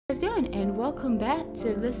Doing, and welcome back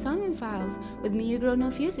to the Somnium Files with me, your girl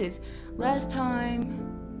NoFuses. Last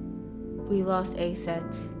time we lost A-Set,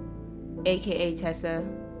 aka Tessa.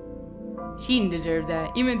 She didn't deserve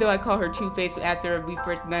that. Even though I call her Two-Faced after we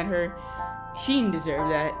first met her, she didn't deserve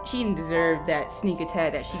that. She didn't deserve that sneak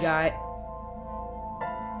attack that she got.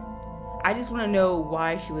 I just want to know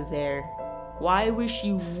why she was there. Why was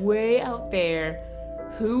she way out there?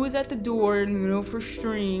 Who was at the door in the middle of her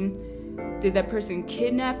stream? Did that person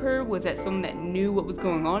kidnap her? Was that someone that knew what was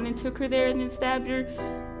going on and took her there and then stabbed her?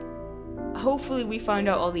 Hopefully we find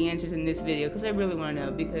out all the answers in this video, because I really want to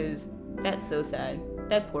know, because that's so sad.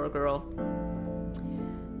 That poor girl.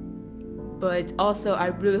 But also, I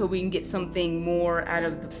really hope we can get something more out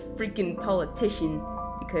of the freaking politician,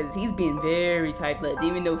 because he's being very tight-lipped,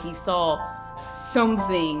 even though he saw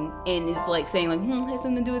something and is like saying like, it has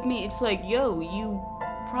something to do with me. It's like, yo, you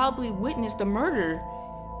probably witnessed a murder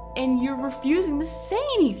and you're refusing to say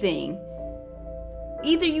anything.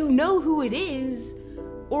 Either you know who it is,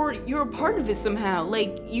 or you're a part of it somehow.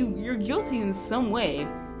 Like, you're guilty in some way.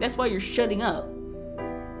 That's why you're shutting up.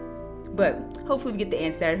 But hopefully we get the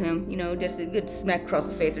answer out of him. You know, just a good smack across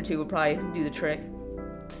the face or two will probably do the trick.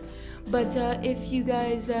 But if you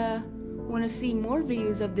guys want to see more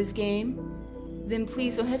videos of this game, then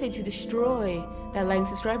please don't hesitate to destroy that like and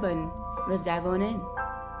subscribe button. Let's dive on in.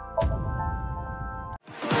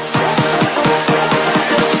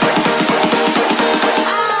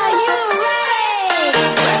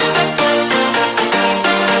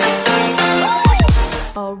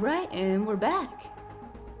 Alright, and we're back.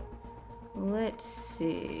 Let's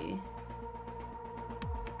see.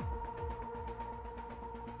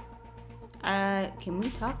 Can we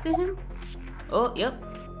talk to him? Oh, yep.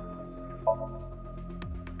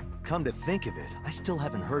 Come to think of it, I still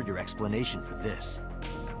haven't heard your explanation for this.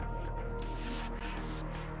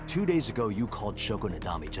 2 days ago, you called Shoko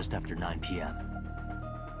Nadami just after 9 p.m.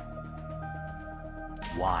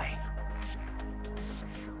 Why?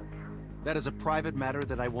 That is a private matter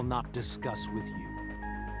that I will not discuss with you.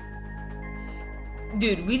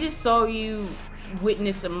 Dude, we just saw you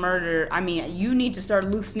witness a murder. I mean, you need to start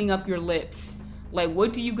loosening up your lips. Like,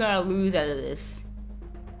 what do you gotta lose out of this?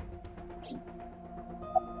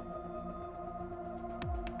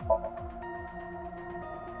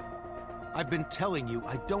 I've been telling you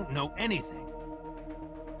I don't know anything.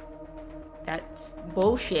 That's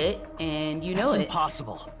bullshit, and you know it. That's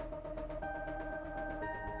impossible.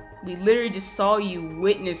 We literally just saw you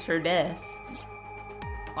witness her death.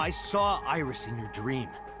 I saw Iris in your dream.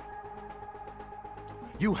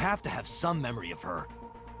 You have to have some memory of her.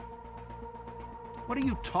 What are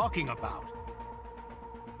you talking about?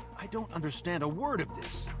 I don't understand a word of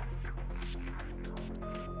this.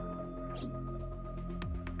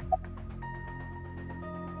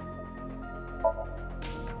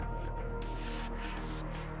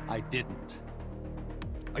 I didn't.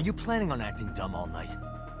 Are you planning on acting dumb all night?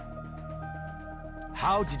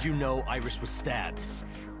 How did you know Iris was stabbed?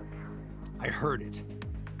 I heard it.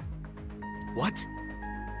 What?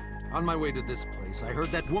 On my way to this place, I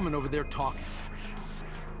heard that woman over there talking.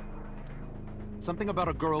 Something about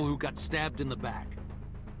a girl who got stabbed in the back.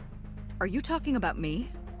 Are you talking about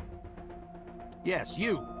me? Yes,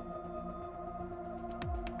 you.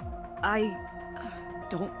 I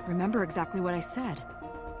don't remember exactly what I said.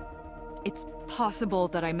 It's possible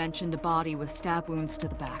that I mentioned a body with stab wounds to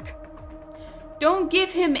the back. Don't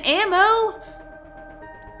give him ammo!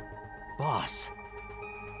 Boss.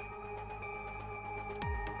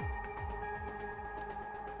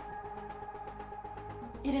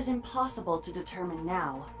 It is impossible to determine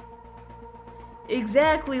now.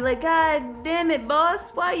 Exactly, like, god damn it,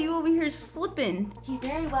 boss. Why are you over here slipping? He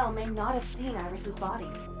very well may not have seen Iris's body.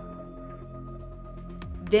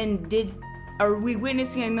 Then are we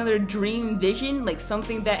witnessing another dream vision? Like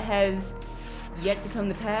something that has yet to come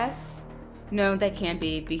to pass? No, that can't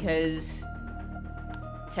be, because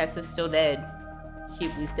Tessa's still dead.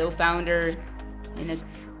 We still found her in a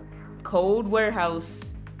cold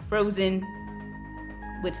warehouse, frozen,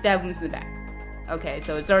 with stab wounds in the back. Okay,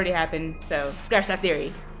 so it's already happened, so scratch that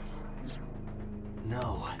theory.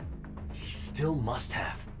 No, he still must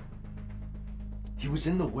have. He was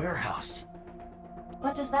in the warehouse.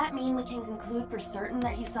 But does that mean we can conclude for certain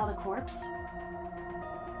that he saw the corpse?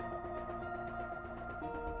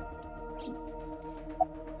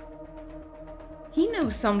 He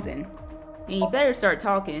knows something, and he better start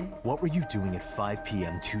talking. What were you doing at 5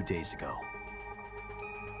 p.m. 2 days ago?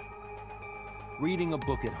 Reading a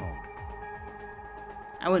book at home.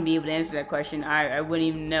 I wouldn't be able to answer that question. I wouldn't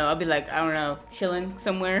even know. I'd be like, I don't know, chilling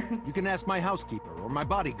somewhere. You can ask my housekeeper or my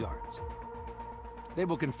bodyguards. They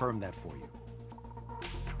will confirm that for you.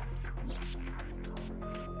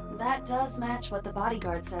 That does match what the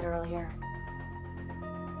bodyguard said earlier.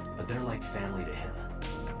 But they're like family to him.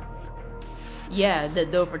 Yeah,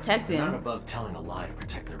 they'll protect They're not him. above telling a lie to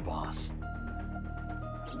protect their boss.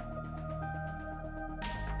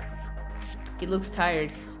 He looks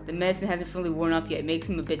tired. The medicine hasn't fully worn off yet. It makes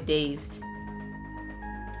him a bit dazed.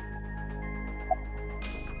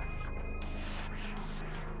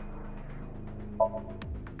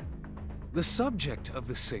 The subject of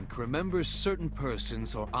the sync remembers certain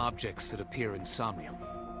persons or objects that appear in Somnium.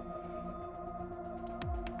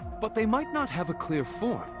 But they might not have a clear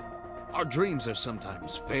form. Our dreams are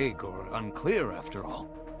sometimes vague or unclear, after all.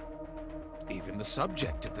 Even the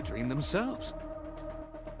subject of the dream themselves.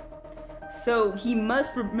 So he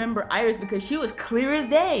must remember Iris because she was clear as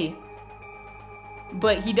day.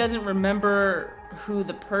 But he doesn't remember who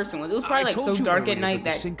the person was. It was probably like so dark at night that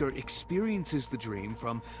that the sinker experiences the dream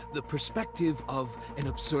from the perspective of an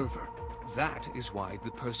observer. That is why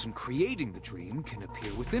the person creating the dream can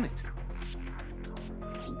appear within it.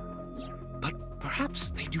 But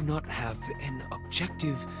perhaps they do not have an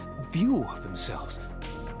objective view of themselves,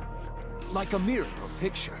 like a mirror or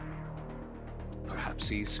picture. Perhaps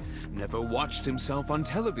he's never watched himself on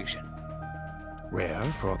television.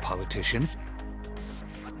 Rare for a politician,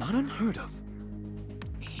 but not unheard of.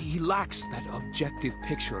 He lacks that objective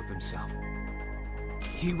picture of himself.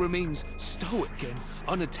 He remains stoic and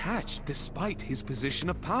unattached despite his position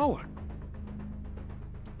of power.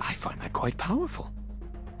 I find that quite powerful.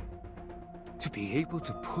 To be able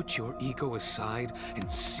to put your ego aside and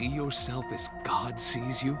see yourself as God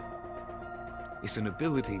sees you is an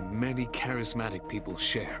ability many charismatic people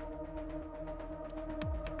share.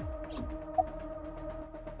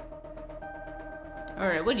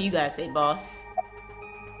 Alright, what do you guys say, boss?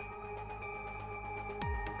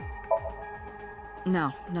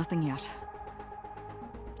 No, nothing yet.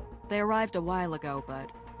 They arrived a while ago,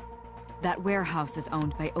 but that warehouse is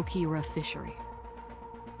owned by Okiura Fishery.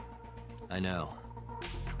 I know.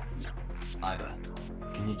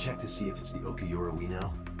 Iba, can you check to see if it's the Okiura we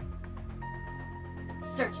know?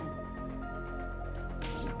 Searching.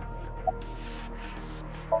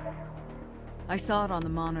 I saw it on the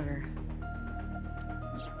monitor.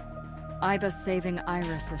 Iba saving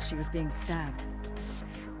Iris as she was being stabbed.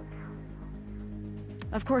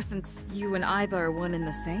 Of course, since you and Iba are one and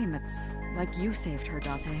the same, it's like you saved her,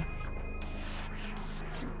 Date.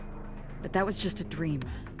 But that was just a dream.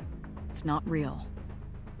 It's not real.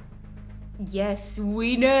 Yes,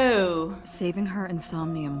 we know. Saving her in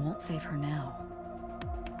Somnium won't save her now.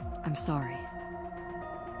 I'm sorry.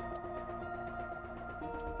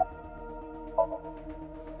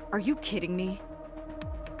 Are you kidding me?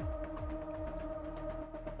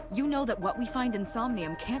 You know that what we find in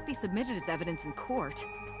Somnium can't be submitted as evidence in court.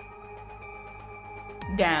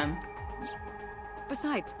 Damn.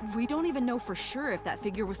 Besides, we don't even know for sure if that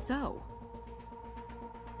figure was so.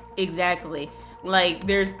 Exactly. Like,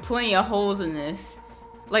 there's plenty of holes in this.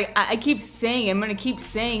 Like, I keep saying it, I'm gonna keep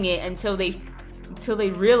saying it until they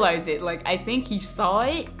realize it. Like, I think he saw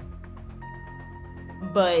it,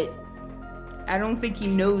 but I don't think he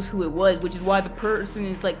knows who it was, which is why the person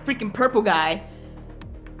is like freaking purple guy.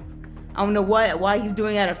 I don't know why he's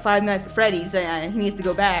doing that at Five Nights at Freddy's. He needs to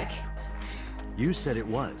go back. You said it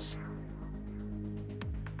was.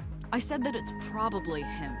 I said that it's probably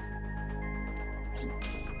him.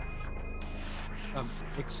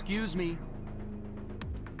 Excuse me?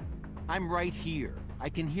 I'm right here. I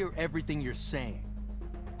can hear everything you're saying.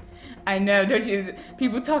 I know, don't you?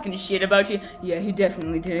 People talking shit about you. Yeah, he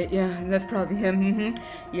definitely did it. Yeah, that's probably him.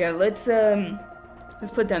 Yeah, let's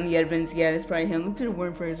put down the evidence. Yeah, that's probably him. Look to the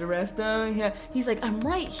warrant for his arrest. Yeah, he's like, I'm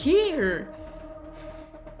right here.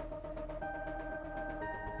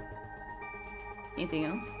 Anything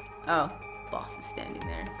else? Oh, boss is standing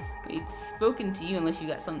there. We've spoken to you unless you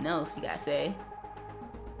got something else you gotta say.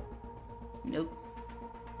 Nope.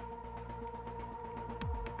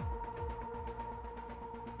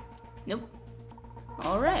 Nope.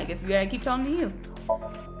 Alright, I guess we gotta keep talking to you.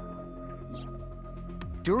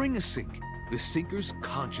 During a sync, the sinker's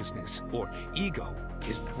consciousness, or ego,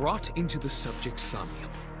 is brought into the subject's somnium.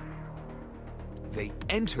 They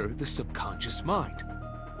enter the subconscious mind,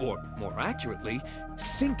 or more accurately,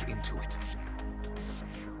 sink into it.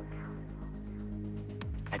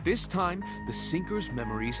 At this time, the sinker's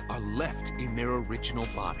memories are left in their original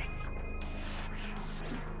body.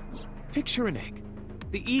 Picture an egg.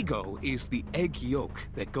 The ego is the egg yolk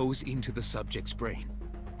that goes into the subject's brain.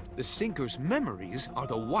 The sinker's memories are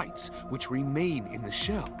the whites which remain in the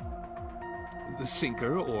shell. The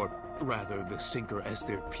sinker, or rather the sinker as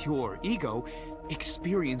their pure ego,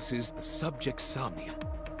 experiences the subject's somnium.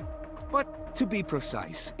 But to be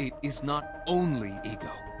precise, it is not only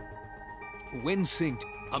ego. When synced,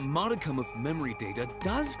 a modicum of memory data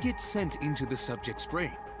does get sent into the subject's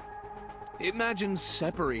brain. Imagine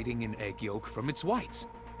separating an egg yolk from its whites.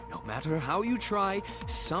 No matter how you try,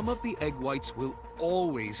 some of the egg whites will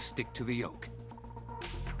always stick to the yolk.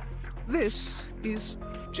 This is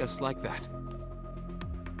just like that.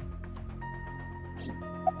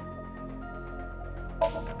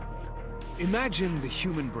 Imagine the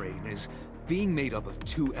human brain as being made up of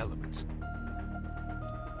two elements: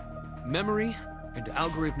 memory and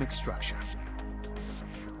algorithmic structure.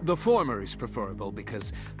 The former is preferable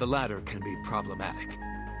because the latter can be problematic.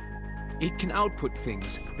 It can output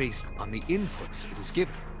things based on the inputs it is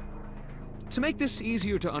given. To make this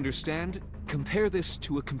easier to understand, compare this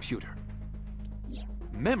to a computer.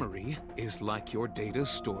 Memory is like your data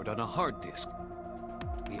stored on a hard disk.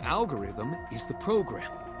 The algorithm is the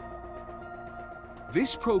program.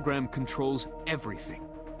 This program controls everything,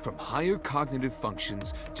 from higher cognitive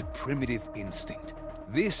functions to primitive instinct.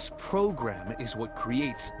 This program is what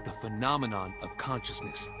creates the phenomenon of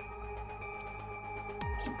consciousness.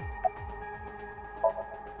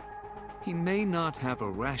 He may not have a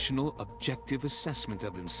rational, objective assessment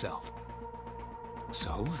of himself.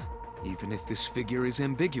 So, even if this figure is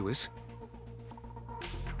ambiguous...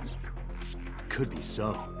 Could be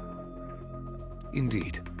so.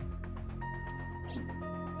 Indeed.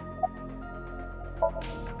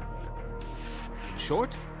 In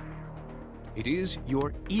short, it is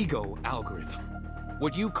your ego algorithm,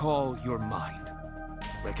 what you call your mind.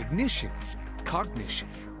 Recognition, cognition,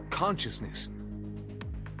 consciousness.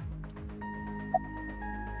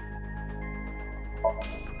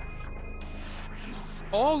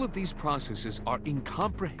 All of these processes are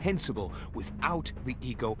incomprehensible without the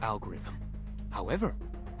ego algorithm. However,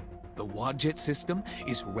 the Wadjet system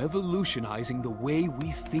is revolutionizing the way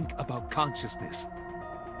we think about consciousness.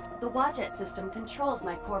 The Wadjet system controls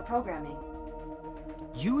my core programming.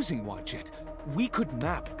 Using Wadjet, we could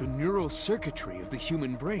map the neural circuitry of the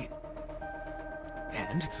human brain.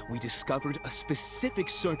 And we discovered a specific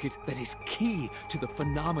circuit that is key to the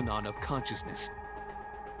phenomenon of consciousness.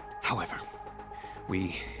 However, we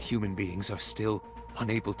human beings are still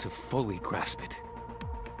unable to fully grasp it.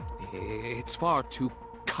 It's far too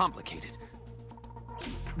complicated.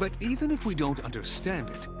 But even if we don't understand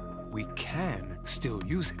it, we can still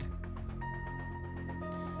use it.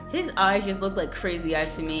 His eyes just look like crazy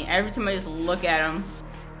eyes to me. Every time I just look at him,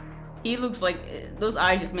 he looks like... those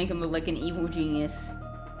eyes just make him look like an evil genius.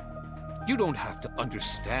 You don't have to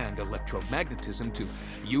understand electromagnetism to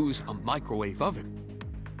use a microwave oven.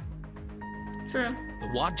 True. The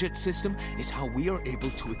Wadjet system is how we are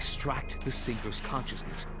able to extract the sinker's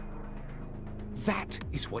consciousness. That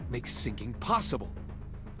is what makes syncing possible.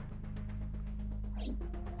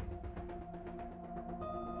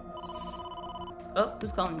 Oh,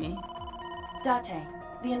 who's calling me? Date,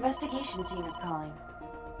 the investigation team is calling.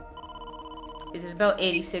 Is it about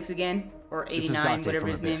 86 again? Or 89, This is Dante whatever from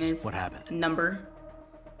his name Abyss. is. What happened? Number.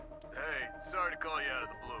 Hey, sorry to call you out of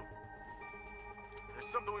the blue.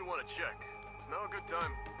 There's something we want to check. Is now a good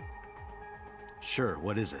time? Sure,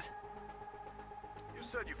 what is it? You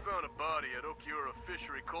said you found a body at Okiura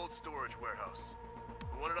Fishery Cold Storage Warehouse.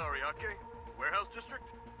 The one in Ariake? Warehouse District?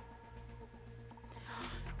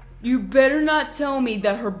 You better not tell me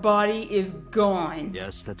that her body is gone.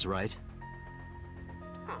 Yes, that's right.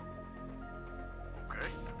 Huh. Okay.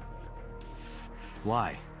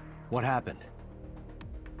 Why? What happened?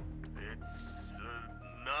 It's,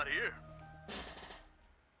 not here.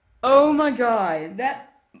 Oh my god,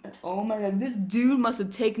 oh my god, this dude must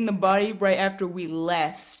have taken the body right after we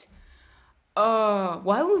left.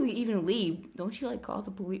 Why would we even leave? Don't you like call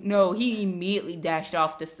the police? No, he immediately dashed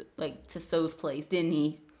off to So's place, didn't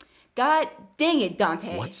he? God dang it,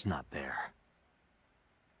 Dante. What's not there?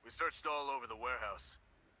 We searched all over the warehouse.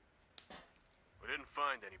 We didn't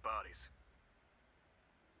find any bodies.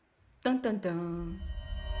 Dun dun dun.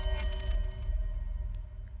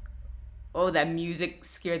 Oh, that music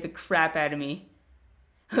scared the crap out of me.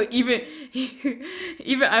 even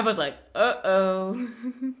I was like, uh-oh.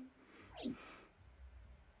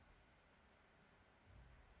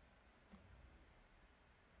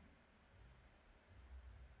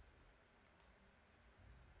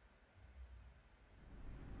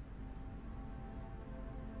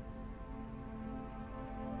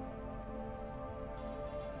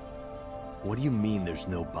 What do you mean there's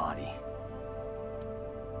no body?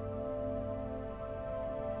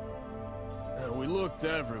 We looked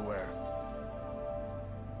everywhere.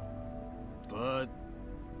 But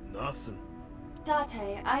nothing.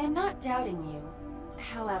 Date, I am not doubting you.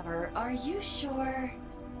 However, are you sure?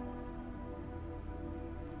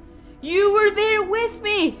 You were there with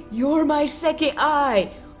me! You're my second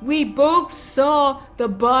eye! We both saw the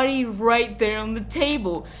body right there on the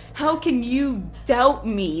table. How can you doubt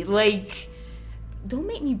me? Like, don't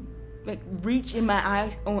make me like reach in my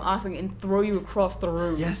own eyes and throw you across the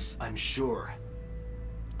room. Yes, I'm sure.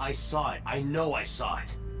 I saw it. I know I saw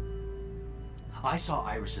it. I saw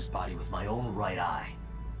Iris's body with my own right eye.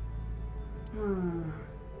 Then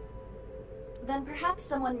perhaps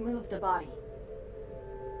someone moved the body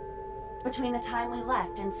between the time we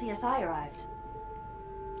left and CSI arrived.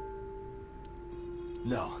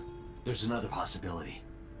 No, there's another possibility.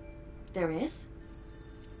 There is?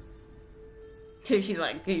 She's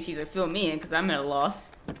like, fill me in, because I'm at a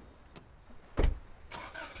loss.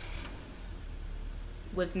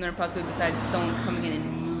 What's another possibility besides someone coming in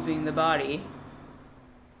and moving the body?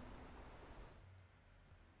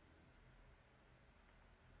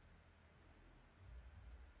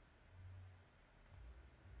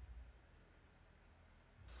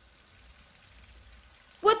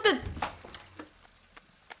 What the?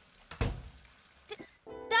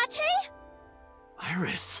 Date?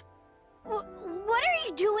 Iris! What are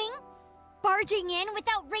you doing? Barging in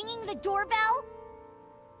without ringing the doorbell?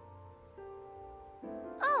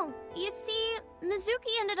 Oh, you see,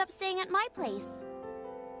 Mizuki ended up staying at my place.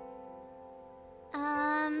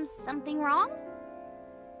 Something wrong?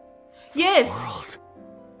 Yes! World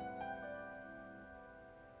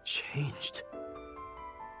changed.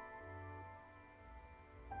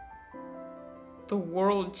 The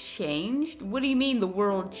world changed? What do you mean the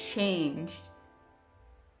world changed?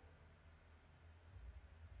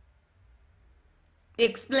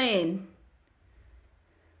 Explain.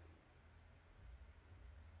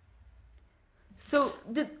 So,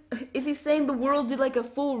 is he saying the world did like a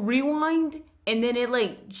full rewind and then it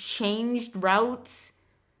like changed routes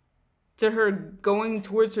to her going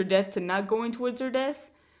towards her death to not going towards her death?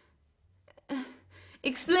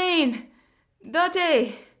 Explain!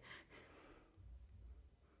 Date!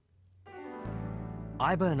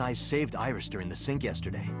 Iba and I saved Iris during the sink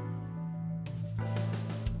yesterday.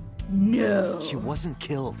 No. She wasn't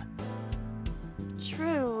killed.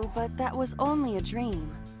 True, but that was only a dream.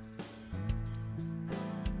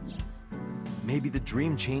 Maybe the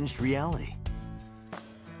dream changed reality.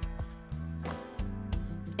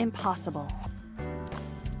 Impossible.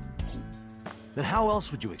 Then how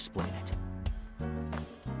else would you explain it?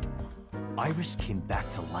 Iris came back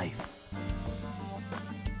to life.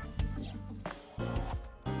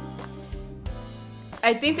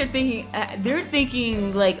 I think they're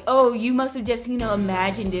thinking like, oh, you must have just,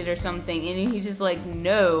 imagined it or something. And he's just like,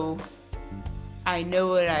 no, I know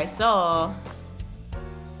what I saw.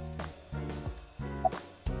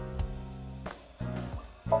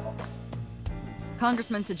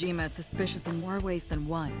 Congressman Sejima is suspicious in more ways than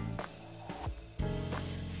one.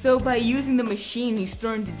 So by using the machine, he's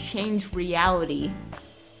starting to change reality.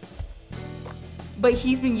 But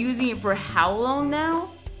he's been using it for how long now?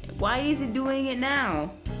 Why is he doing it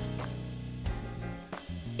now?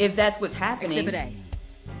 If that's what's happening. Exhibit A.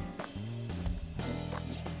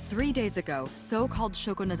 3 days ago, So called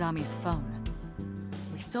Shoko Nadami's phone.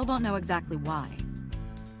 We still don't know exactly why.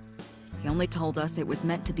 He only told us it was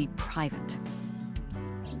meant to be private.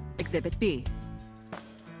 Exhibit B.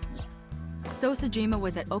 So Sejima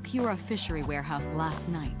was at Okiura Fishery Warehouse last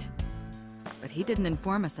night. But he didn't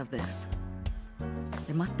inform us of this.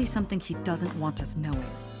 There must be something he doesn't want us knowing.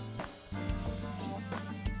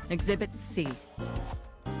 Exhibit C.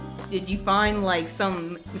 Did you find like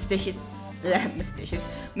some mysterious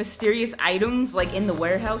items like in the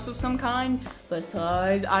warehouse of some kind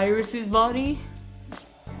besides Iris's body?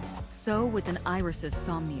 So was an Iris's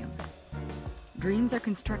somnium. Dreams are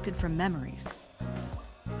constructed from memories.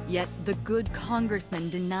 Yet the good congressman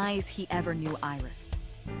denies he ever knew Iris.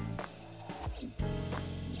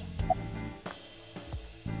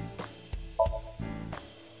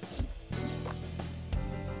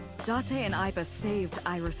 Date and Iba saved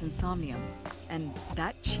Iris and Somnium, and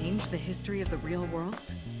that changed the history of the real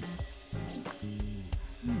world?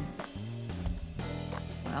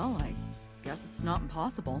 Well, I guess it's not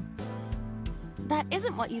impossible. That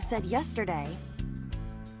isn't what you said yesterday.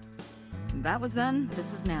 That was then,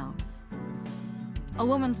 this is now. A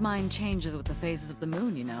woman's mind changes with the phases of the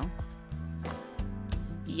moon, you know?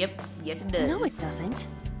 Yep, yes it does. No, it doesn't.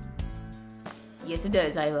 Yes it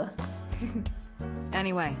does, Iva.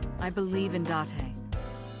 Anyway, I believe in Date.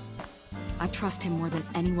 I trust him more than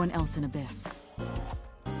anyone else in Abyss.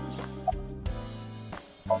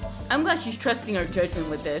 I'm glad she's trusting our judgment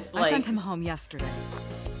with this. I sent him home yesterday.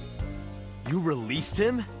 You released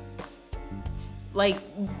him? Like,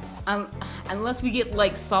 unless we get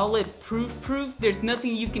like solid proof, there's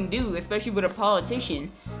nothing you can do, especially with a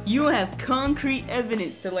politician. You don't have concrete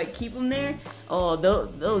evidence to like keep them there. Oh,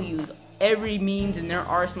 they'll use every means in their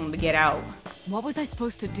arsenal to get out. What was I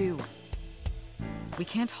supposed to do? We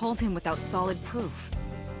can't hold him without solid proof.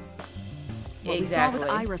 What Exactly. we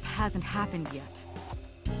saw with Iris hasn't happened yet.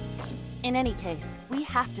 In any case, we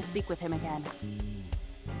have to speak with him again.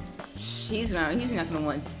 He's not gonna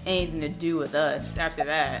want anything to do with us after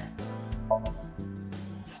that.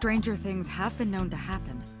 Stranger things have been known to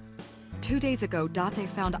happen. 2 days ago, Date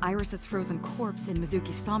found Iris's frozen corpse in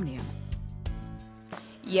Mizuki's Somnium.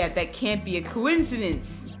 Yeah, that can't be a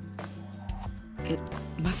coincidence. It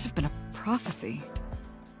must have been a prophecy.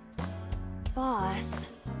 Boss.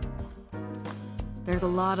 There's a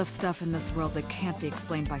lot of stuff in this world that can't be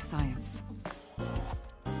explained by science.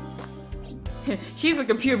 She's a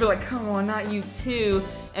computer, but like, come on, not you too.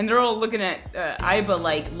 And they're all looking at Aiba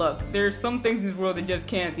like, look, there's some things in this world that just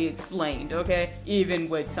can't be explained, okay? Even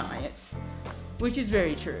with science. Which is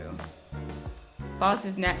very true.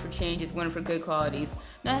 Boss's knack for change is one of her good qualities.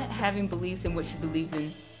 Not having beliefs in what she believes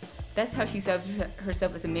in. That's how she sees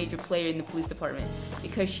herself as a major player in the police department.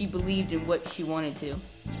 Because she believed in what she wanted to.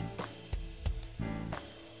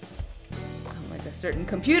 Unlike a certain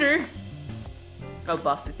computer. Oh,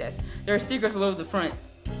 boss's desk. There are stickers all over the front.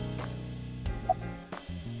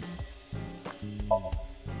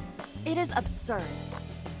 It is absurd.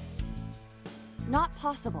 Not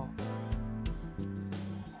possible.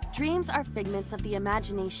 Dreams are figments of the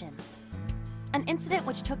imagination. An incident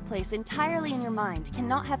which took place entirely in your mind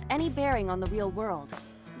cannot have any bearing on the real world.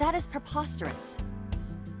 That is preposterous.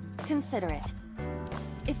 Consider it.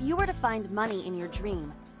 If you were to find money in your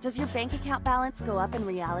dream, does your bank account balance go up in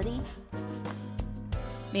reality?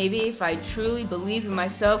 Maybe if I truly believe in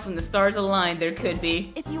myself and the stars align, there could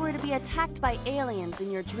be. If you were to be attacked by aliens in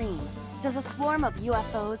your dream, does a swarm of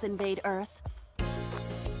UFOs invade Earth?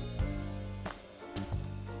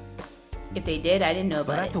 If they did, I didn't know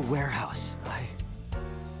But about at it. the warehouse,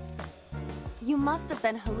 You must have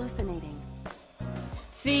been hallucinating.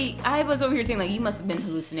 See, I was over here thinking like, you must have been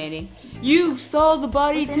hallucinating. You saw the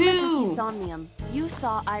body Within Mizuki's too! Somnium, you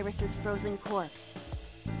saw Iris's frozen corpse.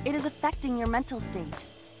 It is affecting your mental state.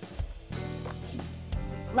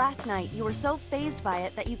 Last night, you were so fazed by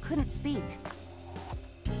it that you couldn't speak.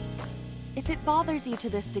 If it bothers you to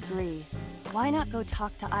this degree, why not go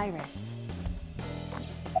talk to Iris?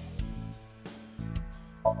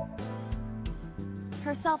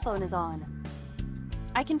 Her cell phone is on.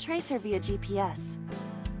 I can trace her via GPS.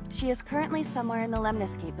 She is currently somewhere in the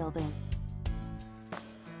Lemniscape building.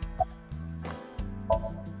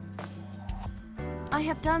 I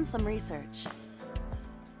have done some research.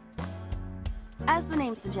 As the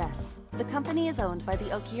name suggests, the company is owned by the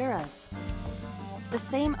Okiuras. The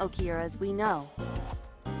same Okiuras we know.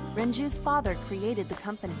 Renju's father created the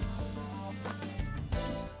company.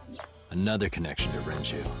 another connection to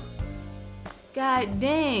Renju. God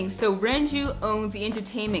dang, so Renju owns the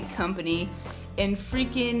entertainment company, and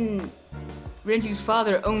freaking Renju's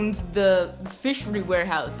father owns the fishery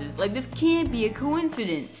warehouses. Like, this can't be a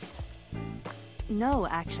coincidence. No,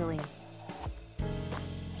 actually.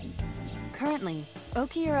 Currently,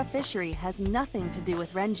 Okiura Fishery has nothing to do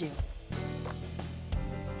with Renju.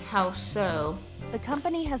 How so? The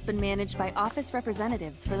company has been managed by office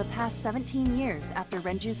representatives for the past 17 years after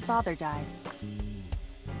Renju's father died.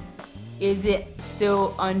 Is it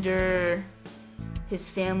still under his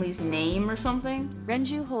family's name or something?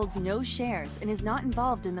 Renju holds no shares and is not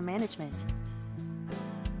involved in the management.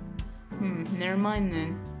 Never mind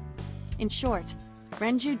then. In short,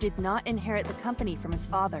 Renju did not inherit the company from his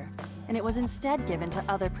father, and it was instead given to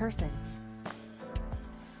other persons.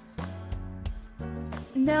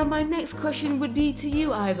 Now my next question would be to you,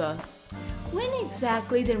 Aiba. When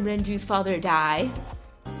exactly did Renju's father die?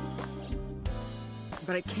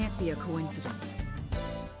 But it can't be a coincidence.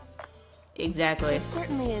 Exactly. It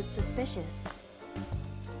certainly is suspicious.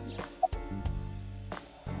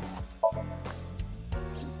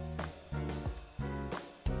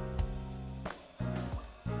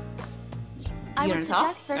 I You would wanna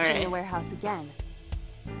talk? suggest searching Alright. the warehouse again.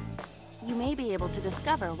 You may be able to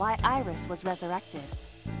discover why Iris was resurrected.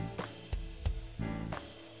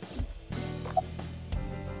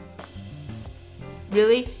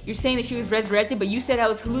 Really? You're saying that she was resurrected, but you said I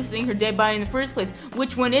was hallucinating her dead body in the first place.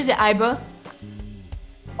 Which one is it, Aiba?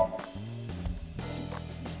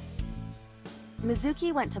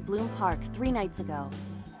 Mizuki went to Bloom Park 3 nights ago.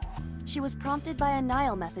 She was prompted by a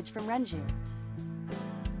Nile message from Renju.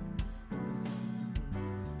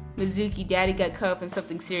 Mizuki, Daddy got caught up in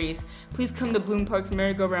something serious. Please come to Bloom Park's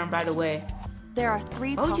merry-go-round right away. There are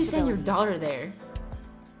three Why would you send your possibilities. daughter there?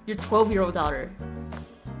 Your 12-year-old daughter.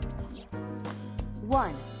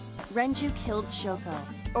 1. Renju killed Shoko,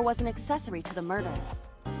 or was an accessory to the murder.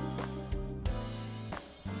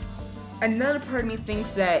 Another part of me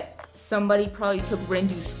thinks that somebody probably took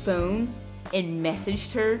Renju's phone and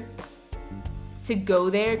messaged her to go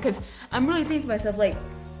there, because I'm really thinking to myself, like,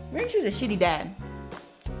 Renju's a shitty dad.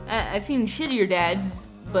 I've seen shittier dads,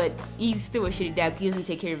 but he's still a shitty dad. He doesn't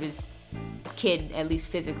take care of his kid, at least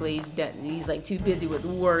physically. He's like too busy with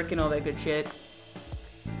work and all that good shit.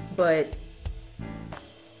 But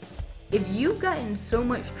if you got in so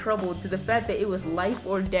much trouble to the fact that it was life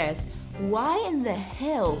or death, why in the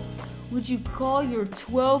hell would you call your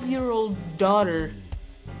 12-year-old daughter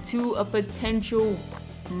to a potential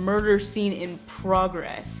murder scene in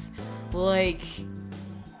progress? Like,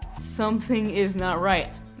 something is not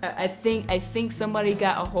right. I think somebody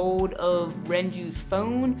got a hold of Renju's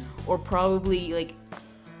phone, or probably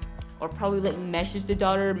messaged the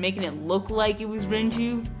daughter, making it look like it was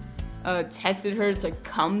Renju. Texted her to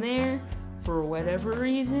come there for whatever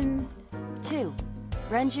reason. 2.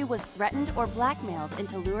 Renju was threatened or blackmailed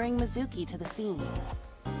into luring Mizuki to the scene.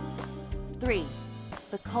 3.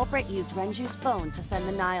 The culprit used Renju's phone to send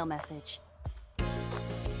the Nile message.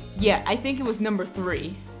 Yeah, I think it was number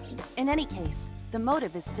 3. In any case, the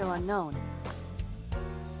motive is still unknown.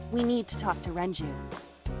 We need to talk to Renju.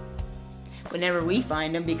 Whenever we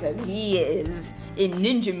find him, because he is in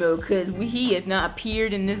ninja mode, because he has not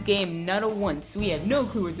appeared in this game not a once. We have no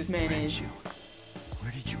clue what this man is. Renju,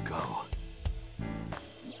 where did you go?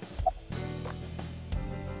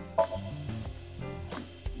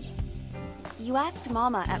 You asked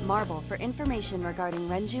Mama at Marble for information regarding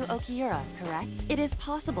Renju Okiura, correct? It is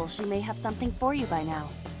possible she may have something for you by now.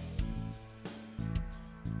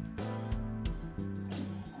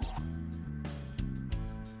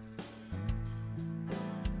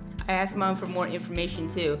 I asked Mom for more information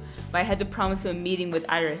too, but I had to promise him a meeting with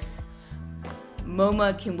Iris.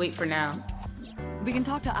 Moma can wait for now. We can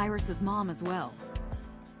talk to Iris's mom as well.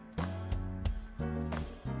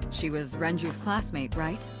 She was Renju's classmate,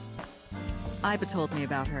 right? Iba told me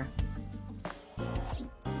about her.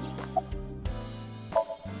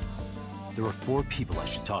 There are 4 people I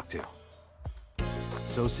should talk to.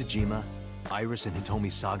 Sosajima, Iris and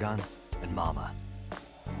Hitomi Sagan, and Mama.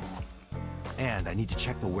 And I need to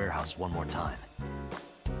check the warehouse one more time.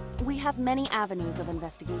 We have many avenues of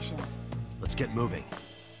investigation. Let's get moving.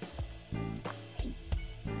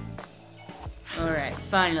 Alright,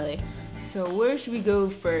 finally. So where should we go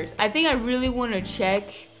first? I think I really want to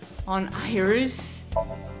check on Iris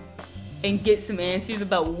and get some answers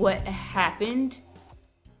about what happened.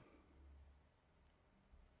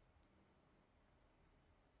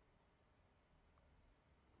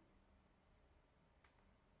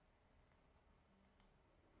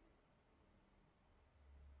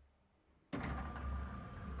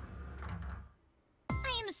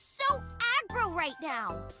 I am so aggro right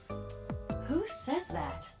now. Who says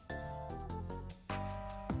that?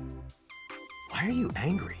 Why are you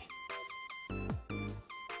angry?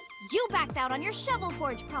 You backed out on your Shovel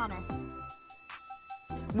Forge promise.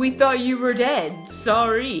 We thought you were dead.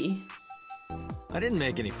 Sorry. I didn't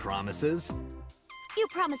make any promises. You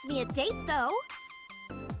promised me a date, though.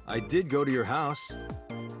 I did go to your house.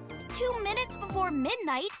 2 minutes before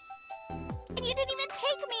midnight. And you didn't even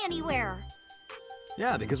take me anywhere.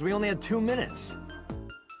 Yeah, because we only had 2 minutes.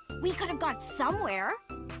 We could have gone somewhere.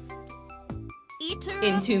 Itaru,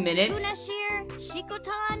 In 2 minutes? Kunashir,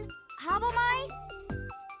 Shikotan, Habomai?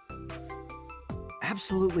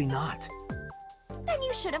 Absolutely not. Then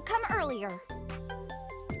you should have come earlier.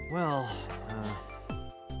 Well,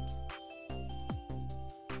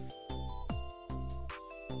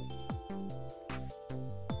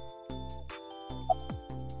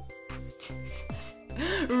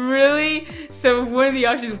 Really? So one of the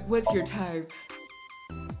options, what's your type?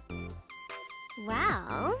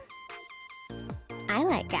 Well, I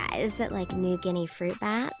like guys that like New Guinea fruit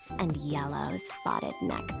bats and yellow spotted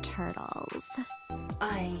neck turtles.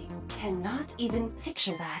 I cannot even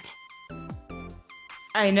picture that.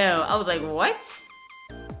 I know. I was like, what?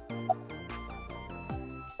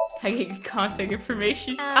 I get your contact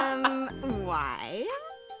information. Why?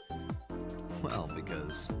 well,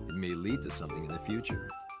 because it may lead to something in the future.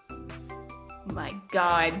 My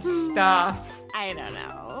God, stop. I don't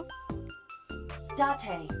know.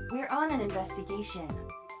 Date, we're on an investigation.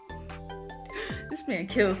 This man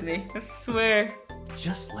kills me. I swear.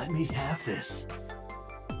 Just let me have this.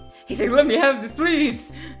 He's like, let me have this,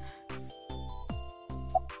 please.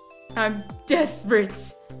 I'm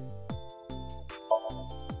desperate.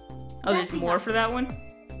 Oh, there's That's more enough. for that one?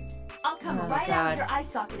 I'll come Oh, right out God. of your eye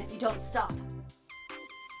socket if you don't stop.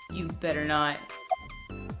 You better not.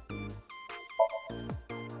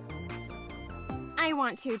 I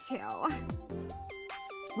want to too.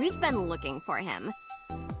 We've been looking for him.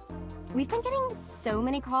 We've been getting so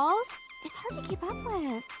many calls, it's hard to keep up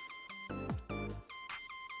with.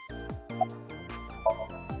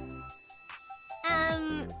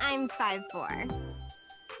 I'm 5'4".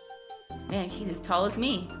 Man, she's as tall as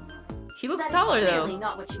me. She looks That is taller clearly though.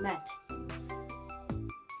 not what you meant.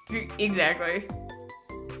 Exactly.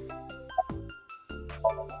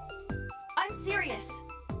 I'm serious.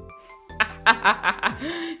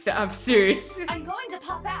 So I'm serious. I'm going to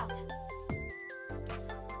pop out.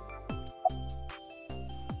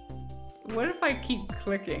 What if I keep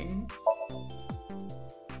clicking?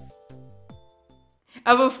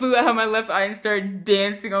 I will flew out of my left eye and started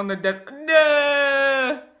dancing on the desk.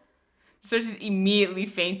 No! So she just immediately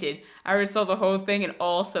fainted. I already saw the whole thing and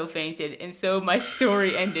also fainted. And so my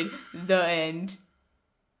story ended. The end.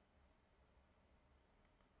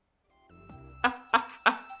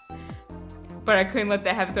 But I couldn't let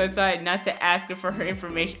that happen, so I decided not to ask her for her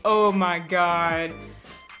information. Oh my god.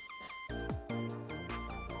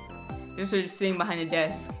 Just her sitting behind the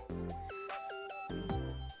desk.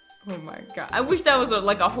 Oh my god. I wish that was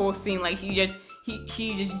like a whole scene. Like she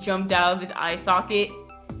just jumped out of his eye socket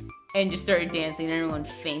and just started dancing and everyone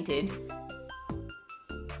fainted.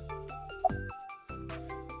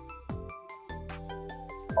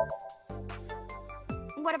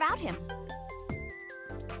 What about him?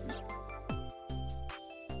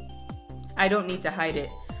 I don't need to hide it.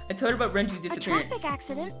 I told her about Renju's A disappearance. traffic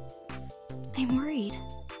accident? I'm worried.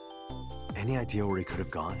 Any idea where he could have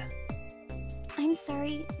gone? I'm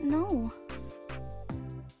sorry, no.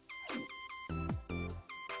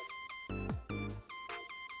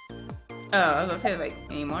 Oh, I was gonna say, like,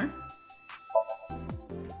 anymore?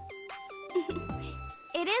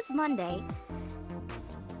 It is Monday.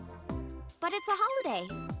 But it's a holiday.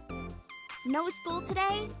 No school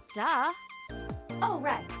today? Duh. Oh,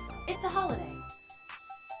 right. It's a holiday.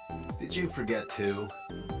 Did you forget too?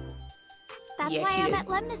 That's Yeah, why she I'm did. at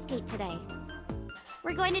Lemniscate today.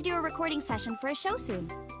 We're going to do a recording session for a show soon.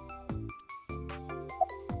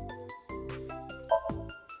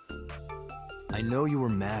 I know you were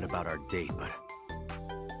mad about our date, but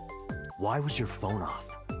why was your phone off?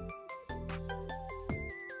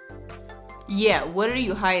 Yeah, what are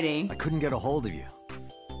you hiding? I couldn't get a hold of you.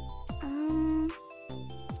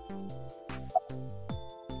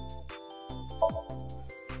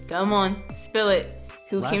 Come on, spill it.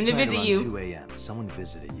 Who Last came to night visit around you? 2 a.m., someone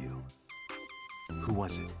visited you. Who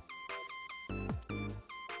was it?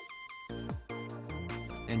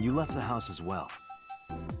 And you left the house as well.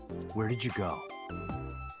 Where did you go?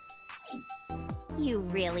 You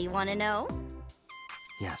really want to know?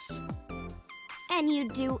 Yes. And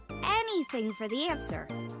you'd do anything for the answer.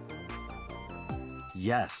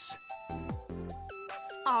 Yes.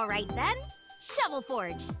 All right then, Shovel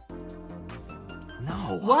Forge.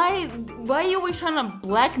 No. Why are you always trying to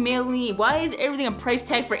blackmail me? Why is everything a price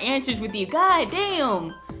tag for answers with you? God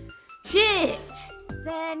damn! Shit!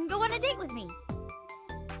 Then go on a date with me.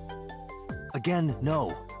 Again,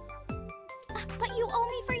 no. But you owe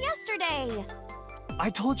me for yesterday.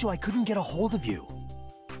 I told you I couldn't get a hold of you.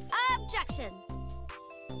 Objection.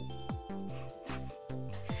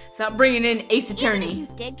 Stop bringing in Ace Even Attorney. if you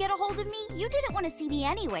did get a hold of me, you didn't want to see me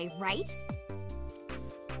anyway, right?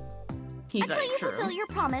 He's Until like, you true. fulfill your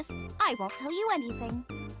promise, I won't tell you anything.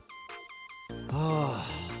 Oh.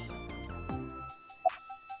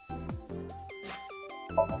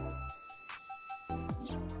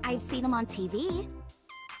 I've seen him on TV.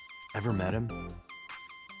 Ever met him?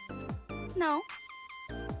 No.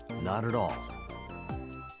 Not at all.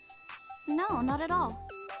 No, not at all.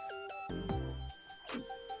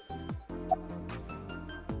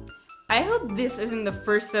 I hope this isn't the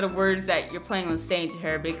first set of words that you're planning on saying to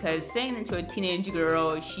her, because saying it to a teenage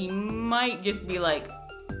girl, she might just be like,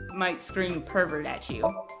 might scream pervert at you.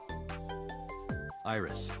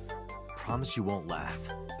 Iris, promise you won't laugh,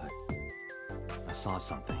 but I saw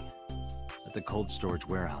something at the cold storage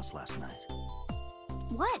warehouse last night.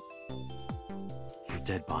 What? Your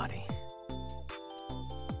dead body.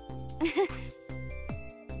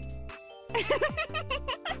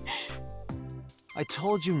 I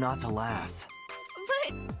told you not to laugh.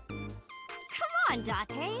 But... Come on,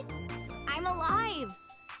 Date. I'm alive.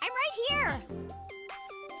 I'm right here.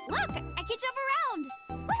 Look, I can jump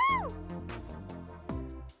around. Woohoo!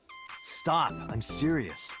 Stop, I'm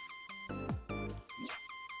serious.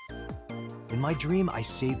 In my dream, I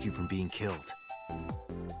saved you from being killed.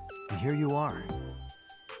 And here you are.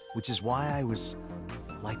 Which is why I was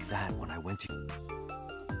like that when I went to...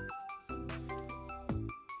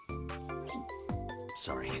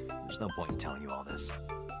 Sorry, there's no point in telling you all this.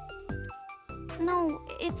 No,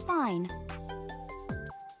 it's fine.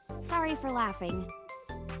 Sorry for laughing.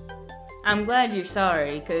 I'm glad you're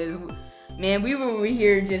sorry, because, man, we were over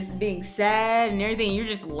here just being sad and everything. You're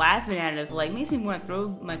just laughing at us, like, makes me want to throw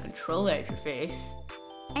my controller at your face.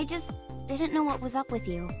 I just didn't know what was up with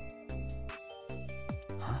you.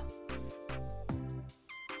 Huh?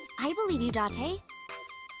 I believe you, Date.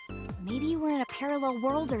 Maybe you were in a parallel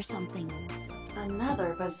world or something.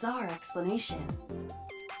 Another bizarre explanation.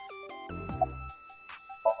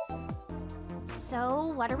 So,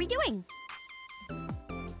 what are we doing?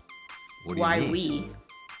 What do you Why mean? we?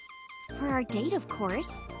 For our date, of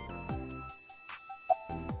course.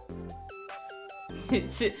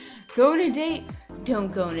 Go on a date?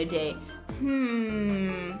 Don't go on a date.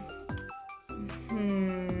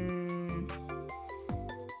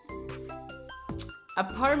 A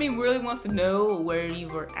part of me really wants to know where you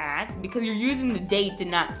were at, because you're using the date to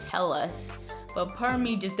not tell us. But part of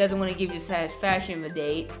me just doesn't want to give you the satisfaction of a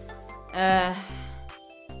date. I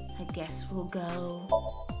guess we'll go.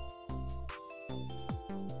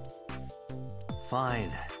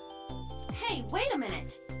 Fine. Hey, wait a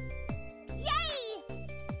minute! Yay!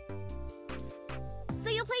 So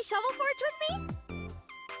you'll play Shovel Forge with me?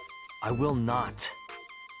 I will not.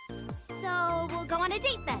 So we'll go on a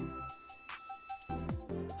date then.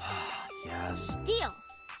 Yes. Deal.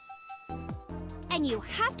 And you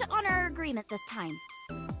have to honor our agreement this time.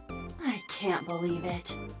 I can't believe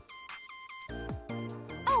it.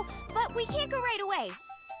 Oh, but we can't go right away.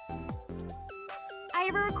 I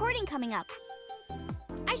have a recording coming up.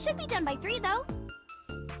 I should be done by 3, though.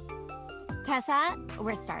 Tessa,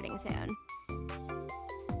 we're starting soon.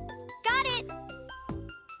 Got it!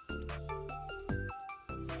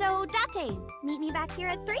 So, Date, meet me back here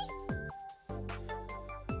at 3?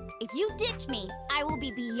 If you ditch me, I will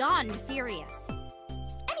be beyond furious.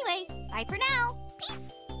 Anyway, bye for now.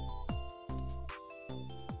 Peace!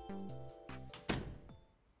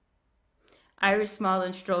 Iris smiled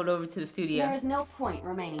and strolled over to the studio. There is no point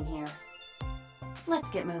remaining here.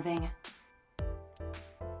 Let's get moving.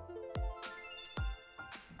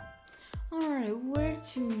 Alright, where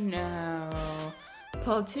to now?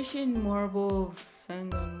 Politician, Marble,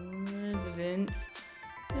 Sangon residence.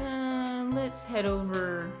 Let's head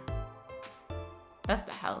over. That's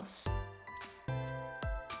the house.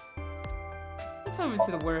 Let's over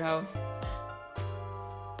to the warehouse.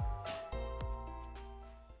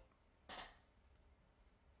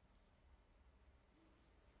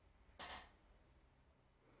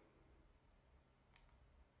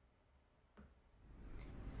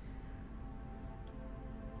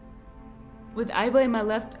 With eyeball in my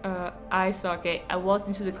left eye socket, I walked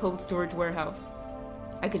into the cold storage warehouse.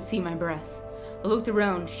 I could see my breath. I looked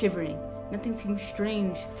around, shivering. Nothing seemed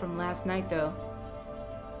strange from last night, though.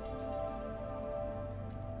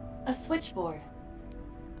 A switchboard.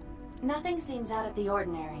 Nothing seems out of the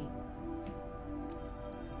ordinary.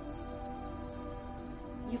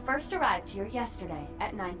 You first arrived here yesterday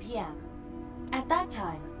at 9 p.m. At that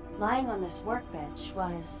time, lying on this workbench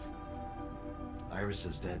was...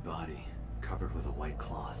 Iris's dead body, covered with a white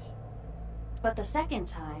cloth. But the second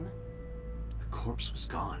time... The corpse was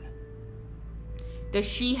gone. Does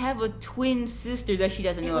she have a twin sister that she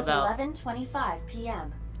doesn't know about? It was 11:25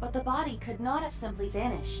 p.m., but the body could not have simply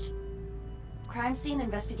vanished. Crime scene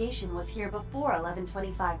investigation was here before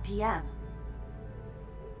 11:25 p.m.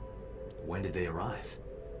 When did they arrive?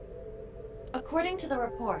 According to the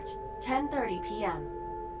report, 10:30 p.m.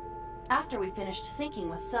 After we finished syncing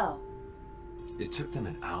with So. It took them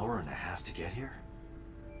an hour and a half to get here?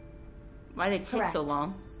 Why did it take so Correct.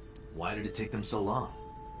 long? Why did it take them so long?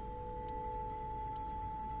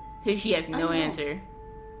 Because she has no Unknown. answer.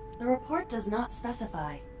 The report does not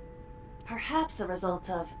specify. Perhaps a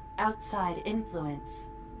result of outside influence.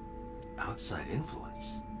 Outside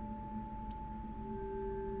influence?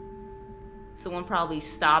 Someone probably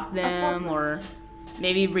stopped them, forklift. or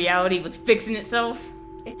maybe reality was fixing itself.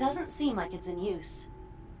 It doesn't seem like it's in use.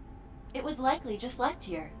 It was likely just left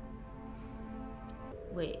here.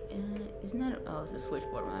 Wait, isn't that... Oh, it's a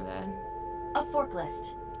switchboard, my bad. A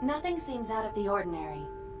forklift. Nothing seems out of the ordinary.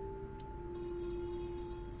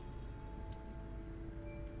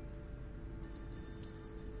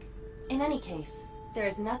 In any case, there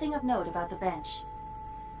is nothing of note about the bench.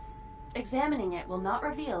 Examining it will not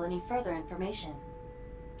reveal any further information.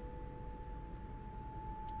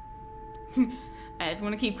 I just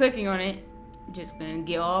want to keep clicking on it. Just gonna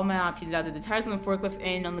get all my options out there. The tires on the forklift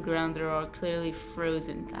and on the ground, they're all clearly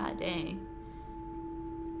frozen. God dang.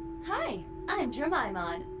 Hi, I'm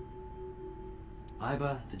Jemimon.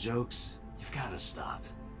 Iba, the jokes, you've gotta stop.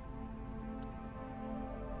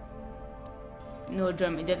 No,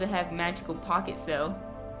 Drum, it doesn't have magical pockets though.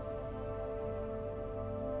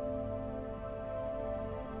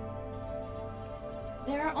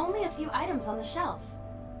 There are only a few items on the shelf.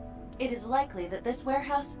 It is likely that this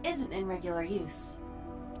warehouse isn't in regular use.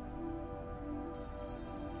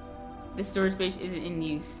 The storage space isn't in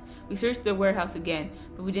use. We searched the warehouse again,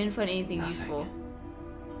 but we didn't find anything Nothing. useful.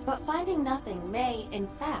 But finding nothing may, in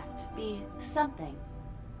fact, be something.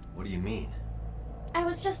 What do you mean? I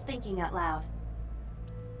was just thinking out loud.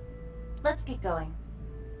 Let's get going.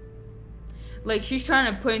 Like, she's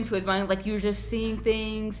trying to put into his mind, like, you're just seeing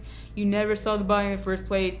things. You never saw the body in the first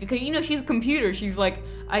place. Because, you know, she's a computer. She's like,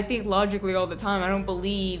 I think logically all the time. I don't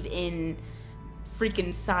believe in freaking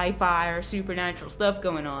sci-fi or supernatural stuff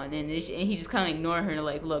going on. And he just kind of ignored her,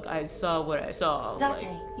 like, look, I saw what I saw. Date, Like,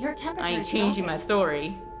 your temperature I ain't is changing my dropping.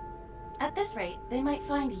 story. At this rate, they might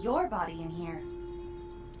find your body in here.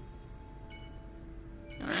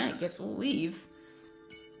 Alright, guess we'll leave.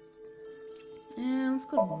 Yeah, let's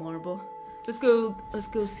go to Marble. Let's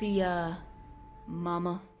go see,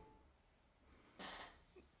 Mama.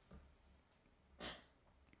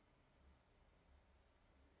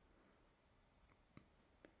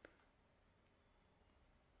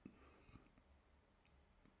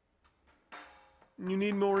 You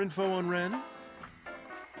need more info on Ren?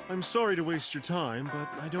 I'm sorry to waste your time, but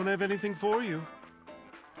I don't have anything for you.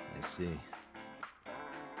 I see.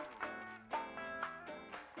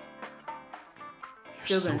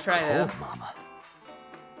 Still gonna try cold, though. Mama.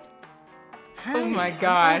 Hey, Oh my I'm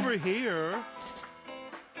God. over here.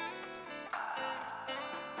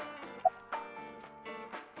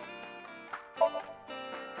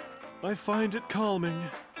 I find it calming.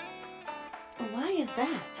 Why is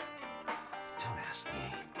that? Don't ask me.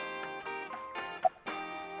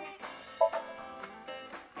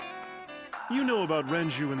 You know about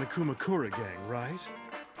Renju and the Kumakura gang, right?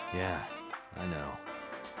 Yeah, I know.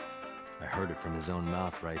 I heard it from his own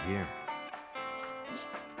mouth right here.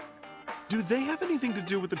 Do they have anything to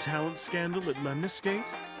do with the talent scandal at Lemniscate?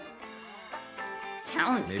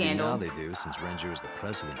 Talent Maybe scandal. now they do, since Renju is the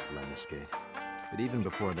president of Lemniscate. But even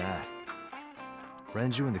before that,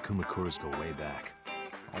 Renju and the Kumakuras go way back.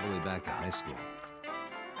 All the way back to high school.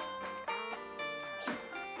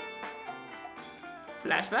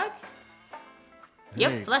 Flashback?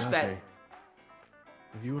 Yep, Hey, flashback. Date.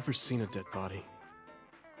 Have you ever seen a dead body?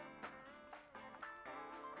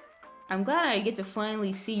 I'm glad I get to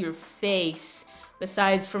finally see your face,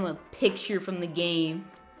 besides from a picture from the game.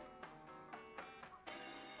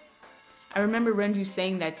 I remember Renju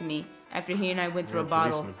saying that to me after he and I went through You're a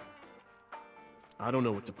bottle. policeman. I don't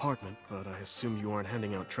know what department, but I assume you aren't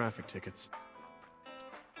handing out traffic tickets.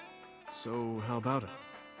 So, how about it?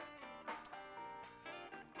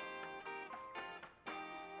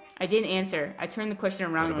 I didn't answer. I turned the question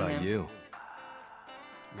around What on about him. you?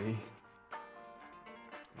 Me?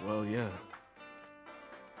 Well, yeah.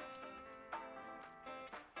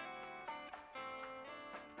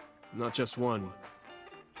 Not just one.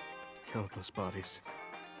 Countless bodies.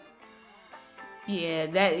 Yeah,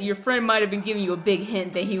 that your friend might have been giving you a big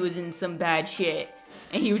hint that he was in some bad shit.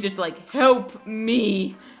 And he was just like, help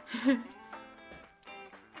me. When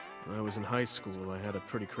I was in high school, I had a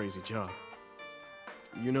pretty crazy job.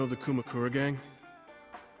 You know the Kumakura gang?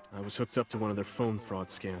 I was hooked up to one of their phone fraud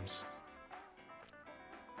scams.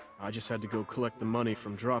 I just had to go collect the money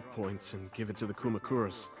from drop points and give it to the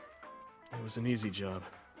Kumakuras. It was an easy job.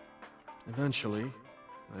 Eventually,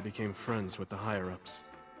 I became friends with the higher-ups.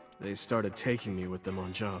 They started taking me with them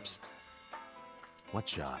on jobs. What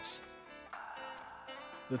jobs?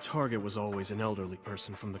 The target was always an elderly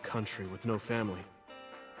person from the country with no family.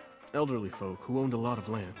 Elderly folk who owned a lot of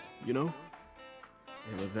land, you know?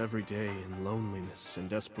 They live every day in loneliness and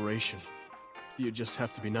desperation. You just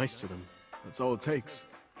have to be nice to them. That's all it takes.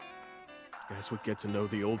 Guys would get to know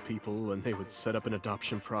the old people and they would set up an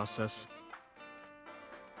adoption process.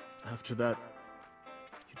 After that,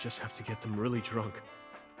 you just have to get them really drunk.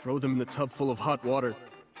 Throw them in the tub full of hot water.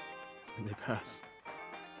 And they pass.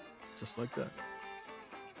 Just like that.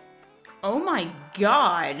 Oh my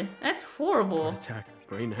god. That's horrible. Heart attack,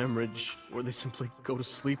 brain hemorrhage, or they simply go to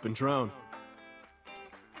sleep and drown.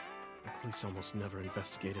 The police almost never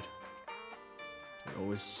investigated. It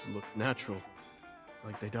always looked natural,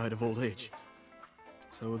 like they died of old age.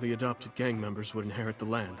 So the adopted gang members would inherit the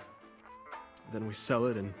land. Then we sell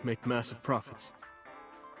it and make massive profits.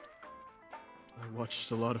 I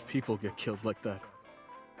watched a lot of people get killed like that.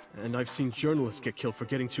 And I've seen journalists get killed for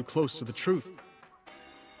getting too close to the truth.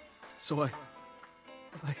 So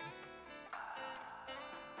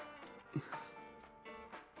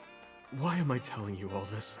am I telling you all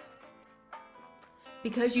this?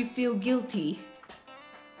 Because you feel guilty.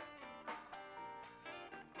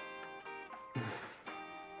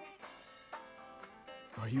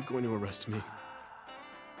 Are you going to arrest me?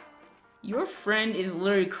 Your friend is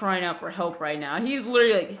literally crying out for help right now. He's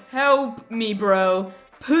literally like, help me, bro.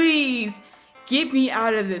 Please, get me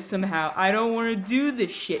out of this somehow. I don't want to do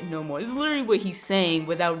this shit no more. It's literally what he's saying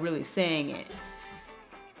without really saying it.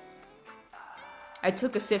 I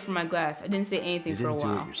took a sip from my glass. I didn't say anything for a while. You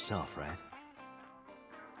didn't do it yourself, right?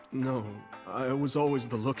 No, I was always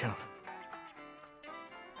the lookout.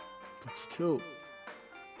 But still...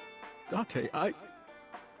 Date,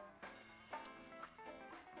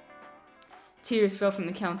 Tears fell from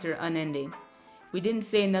the counter, unending. We didn't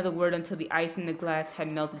say another word until the ice in the glass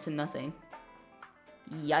had melted to nothing.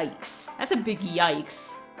 Yikes. That's a big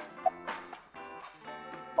yikes.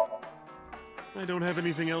 I don't have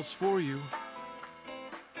anything else for you.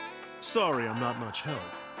 Sorry, I'm not much help.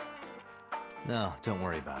 No, don't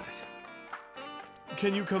worry about it.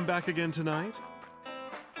 Can you come back again tonight?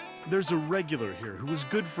 There's a regular here who was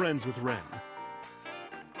good friends with Ren.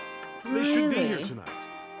 They should be here tonight.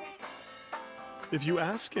 If you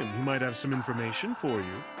ask him, he might have some information for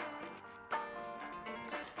you.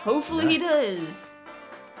 Hopefully he does.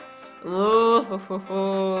 Oh, ho, ho,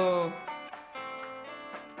 ho.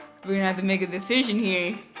 We're gonna have to make a decision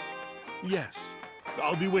here. Yes,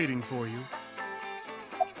 I'll be waiting for you.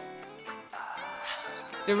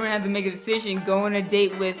 So we're gonna have to make a decision. Go on a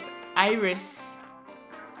date with Iris.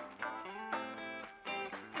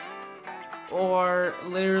 Or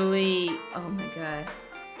literally, oh my god.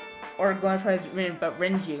 Or go on a prize about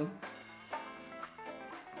Renju.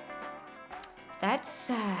 That's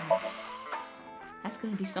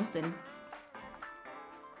gonna be something.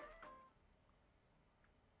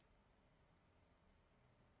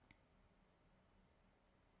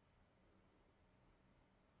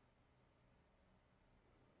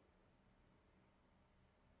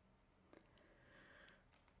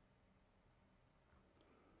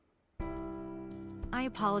 I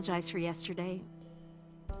apologize for yesterday.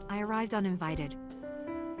 I arrived uninvited.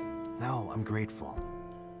 No, I'm grateful.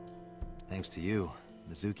 Thanks to you,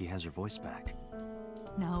 Mizuki has her voice back.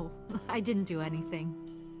 No, I didn't do anything.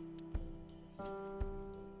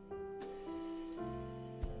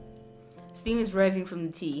 Steam is rising from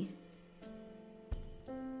the tea.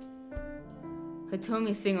 Hitomi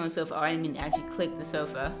is sitting on the sofa. Oh, I didn't mean to actually click the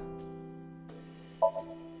sofa.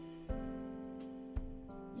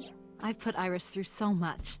 I've put Iris through so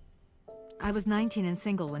much. I was 19 and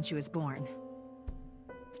single when she was born.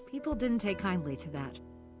 People didn't take kindly to that.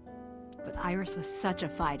 But Iris was such a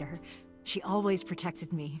fighter. She always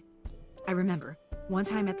protected me. I remember, one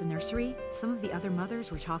time at the nursery, some of the other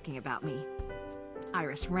mothers were talking about me.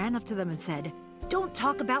 Iris ran up to them and said, "Don't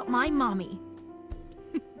talk about my mommy!"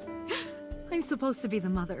 I'm supposed to be the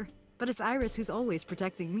mother, but it's Iris who's always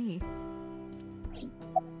protecting me.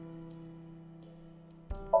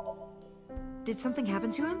 Did something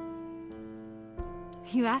happen to him?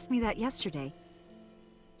 You asked me that yesterday.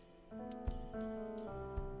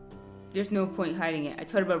 There's no point hiding it. I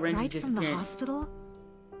told her about Renji's Right from the disappearance. hospital?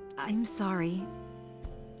 I'm sorry.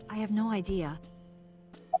 I have no idea.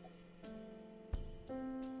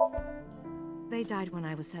 They died when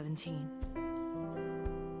I was 17.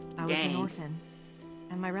 I was an Dang. orphan,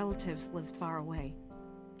 and my relatives lived far away.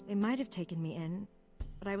 They might have taken me in,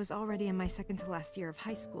 but I was already in my second to last year of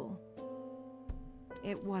high school.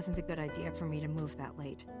 It wasn't a good idea for me to move that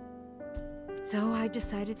late. So I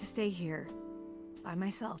decided to stay here, by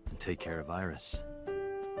myself. And take care of Iris.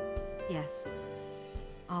 Yes,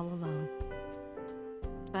 all alone.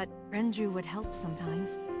 But Renju would help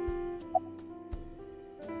sometimes.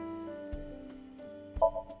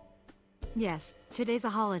 Yes, today's a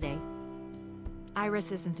holiday.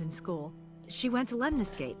 Iris isn't in school. She went to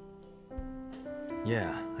Lemniscate.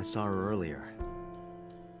 Yeah, I saw her earlier.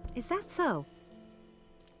 Is that so?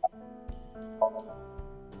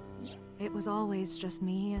 It was always just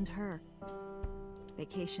me and her.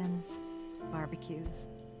 Vacations, barbecues,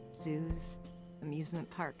 zoos, amusement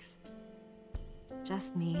parks.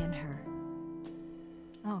 Just me and her.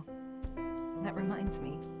 Oh, that reminds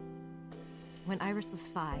me. When Iris was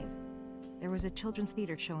 5, there was a children's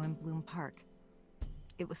theater show in Bloom Park.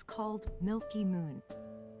 It was called Milky Moon.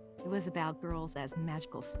 It was about girls as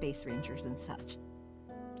magical space rangers and such.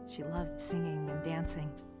 She loved singing and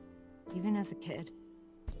dancing, even as a kid.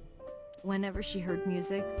 Whenever she heard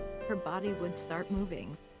music, her body would start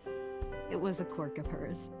moving. It was a quirk of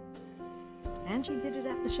hers. And she did it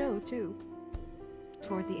at the show, too.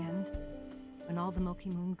 Toward the end, when all the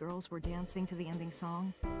Milky Moon girls were dancing to the ending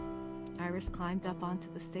song, Iris climbed up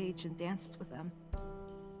onto the stage and danced with them.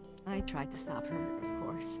 I tried to stop her, of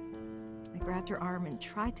course. I grabbed her arm and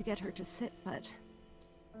tried to get her to sit, but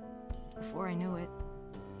before I knew it,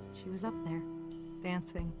 she was up there,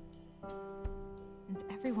 dancing. And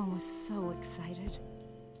everyone was so excited.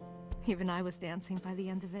 Even I was dancing by the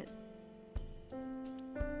end of it.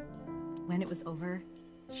 When it was over,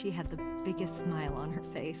 she had the biggest smile on her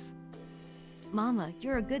face. Mama,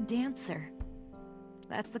 you're a good dancer.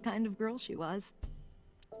 That's the kind of girl she was.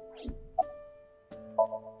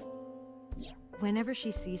 Whenever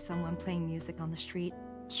she sees someone playing music on the street,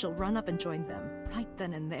 she'll run up and join them, right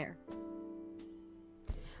then and there.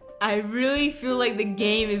 I really feel like the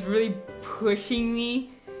game is really pushing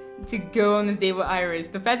me to go on this date with Iris.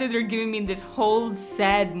 The fact that they're giving me this whole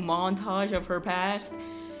sad montage of her past.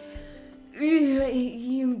 Yikes.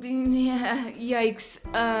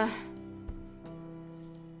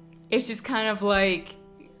 It's just kind of like,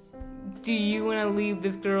 do you want to leave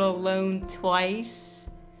this girl alone twice?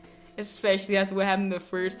 Especially after what happened the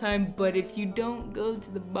first time. But if you don't go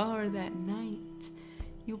to the bar that night,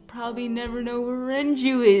 you'll probably never know where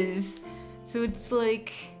Renju is. So it's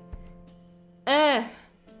like,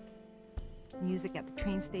 Music at the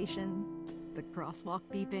train station, the crosswalk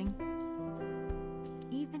beeping.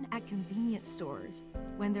 Even at convenience stores,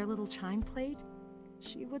 when their little chime played,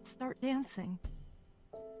 she would start dancing.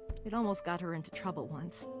 It almost got her into trouble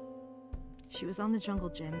once. She was on the jungle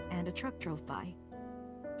gym and a truck drove by.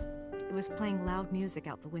 It was playing loud music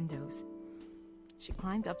out the windows. She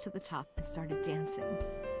climbed up to the top and started dancing.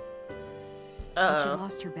 But she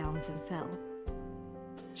lost her balance and fell.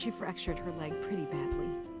 She fractured her leg pretty badly.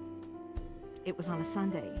 It was on a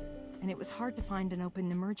Sunday, and it was hard to find an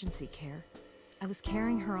open emergency care. I was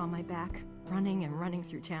carrying her on my back, running and running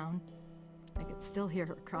through town. I could still hear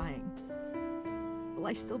her crying. Will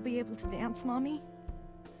I still be able to dance, Mommy?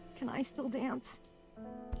 Can I still dance?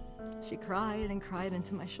 She cried and cried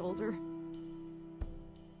into my shoulder.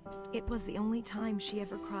 It was the only time she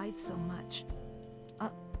ever cried so much.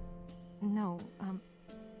 No,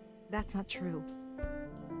 that's not true.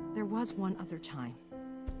 There was one other time.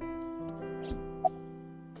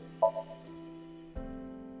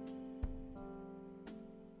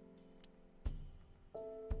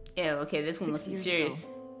 Yeah, okay, this one must be serious.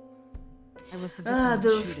 I was the victim of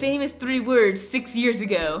those shooting. famous 3 words, 6 years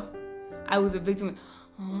ago. I was a victim.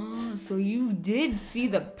 Oh, so you did see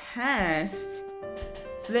the past.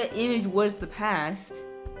 So that image was the past.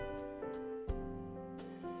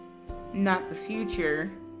 Not the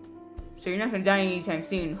future. So you're not gonna die anytime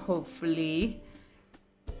soon, hopefully.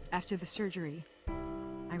 After the surgery,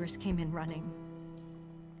 Iris came in running.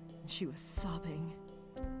 She was sobbing.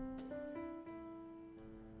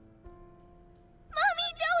 Mommy,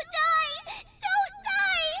 don't die! Don't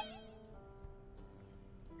die!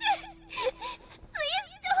 Please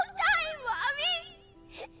don't die, Mommy!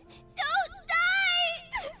 Don't die!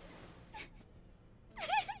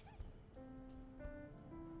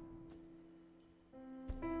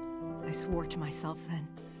 I swore to myself then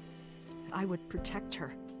that I would protect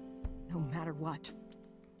her, no matter what.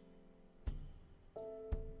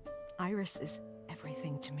 Iris is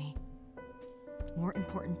everything to me. More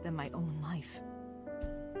important than my own life.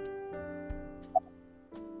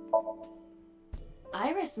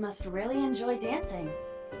 Iris must really enjoy dancing.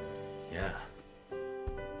 Yeah.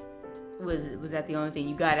 Was that the only thing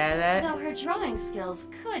you got out of that? Though her drawing skills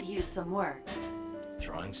could use some work.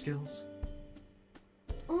 Drawing skills?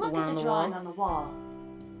 Look one at on the the drawing wall? on the wall.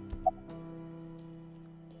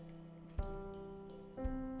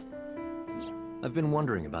 I've been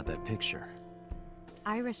wondering about that picture.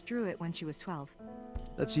 Iris drew it when she was 12.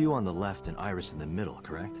 That's you on the left and Iris in the middle,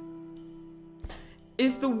 correct?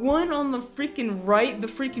 Is the one on the freaking right the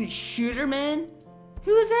freaking shooter, man?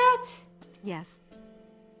 Who is that? Yes,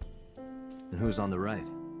 And who's on the right?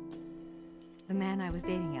 the man I was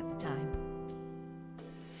dating at the time.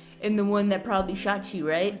 And the one that probably shot you,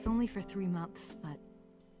 It right? was only for 3 months, but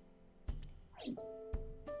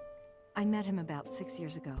I met him about 6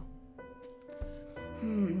 years ago.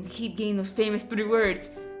 Keep getting those famous 3 words.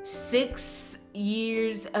 6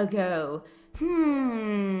 years ago. Have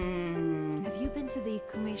you been to the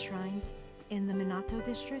Kume Shrine in the Minato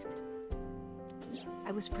district?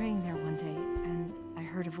 I was praying there one day, and I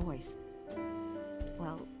heard a voice.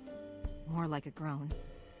 Well, more like a groan.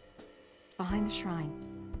 Behind the shrine,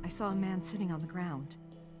 I saw a man sitting on the ground.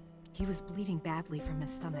 He was bleeding badly from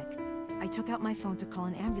his stomach. I took out my phone to call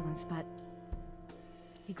an ambulance, but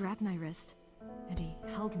he grabbed my wrist, and he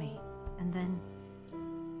held me, and then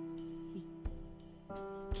he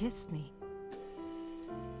kissed me.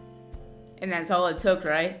 And that's all it took,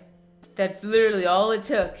 right? That's literally all it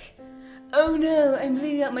took. Oh no, I'm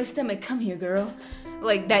bleeding out my stomach. Come here, girl.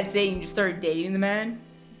 Like that saying, you just started dating the man?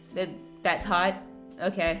 That's hot?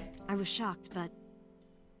 Okay. I was shocked, but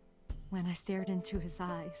when I stared into his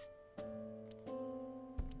eyes,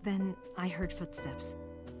 then I heard footsteps.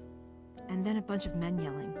 And then a bunch of men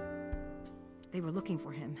yelling. They were looking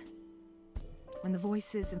for him. When the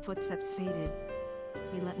voices and footsteps faded,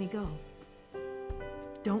 he let me go.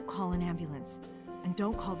 Don't call an ambulance, and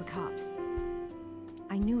don't call the cops.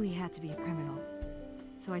 I knew he had to be a criminal,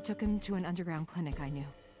 so I took him to an underground clinic I knew.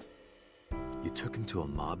 You took him to a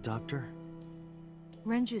mob doctor?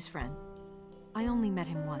 Renju's friend. I only met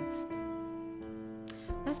him once.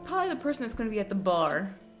 That's probably the person that's going to be at the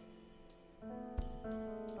bar.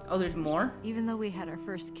 Oh, there's more? Even though we had our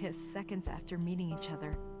first kiss seconds after meeting each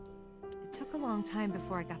other, it took a long time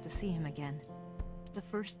before I got to see him again. The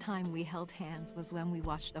first time we held hands was when we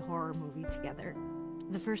watched a horror movie together.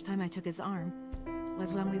 The first time I took his arm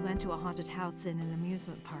was when we went to a haunted house in an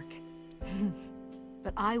amusement park.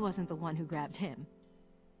 But I wasn't the one who grabbed him.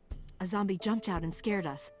 A zombie jumped out and scared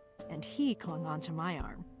us, and he clung onto my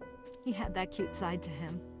arm. He had that cute side to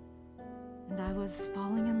him, and I was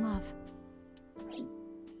falling in love.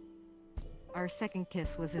 Our second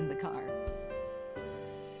kiss was in the car.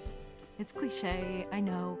 It's cliché, I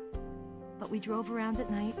know, but we drove around at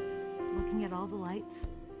night, looking at all the lights.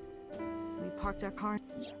 We parked our car.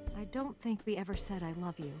 I don't think we ever said I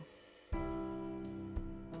love you.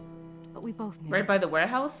 But we both knew. Right by the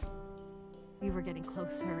warehouse? We were getting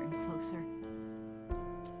closer and closer.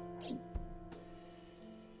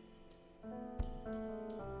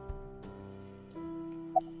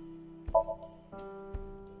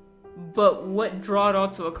 But what drew it all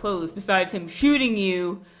to a close besides him shooting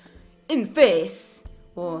you in the face?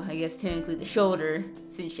 Well, I guess technically the shoulder,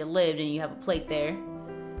 since you lived and you have a plate there.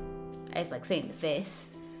 I just like saying the face.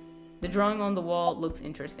 The drawing on the wall looks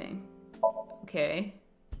interesting. Okay.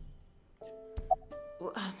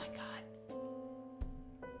 Oh my god.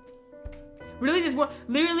 Really,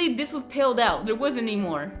 literally this was paled out. There wasn't any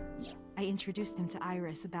more. I introduced him to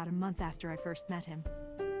Iris about a month after I first met him.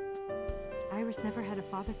 Iris never had a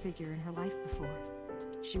father figure in her life before.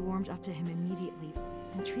 She warmed up to him immediately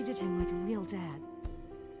and treated him like a real dad.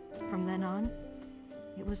 From then on,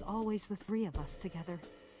 it was always the three of us together.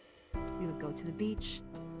 We would go to the beach,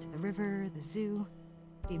 to the river, the zoo,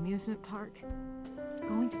 the amusement park.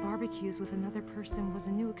 Going to barbecues with another person was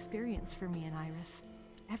a new experience for me and Iris.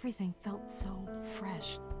 Everything felt so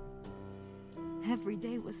fresh. Every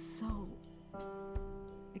day was so...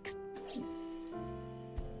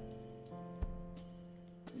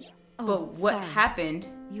 But what sorry. happened?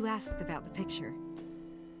 You asked about the picture.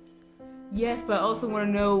 Yes, but I also want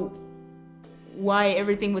to know why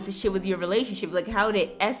everything with the shit with your relationship. Like, how did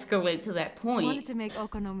it escalate to that point? He wanted to make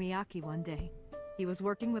okonomiyaki one day. He was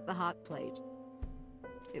working with the hot plate.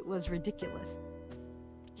 It was ridiculous.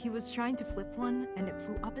 He was trying to flip one, and it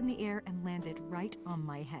flew up in the air and landed right on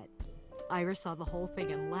my head. Iris saw the whole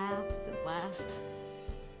thing and laughed and laughed.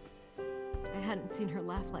 I hadn't seen her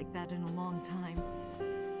laugh like that in a long time.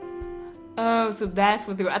 Oh, so that's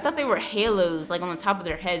what they were. I thought they were halos, like on the top of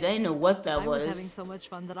their heads. I didn't know what that was. I was having so much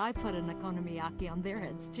fun that I put an okonomiyaki on their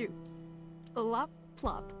heads too. Plop,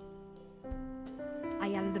 plop.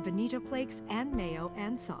 I added the bonito flakes and mayo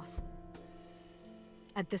and sauce.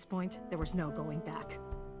 At this point, there was no going back.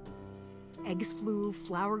 Eggs flew,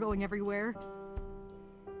 flour going everywhere.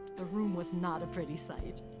 The room was not a pretty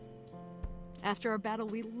sight. After our battle,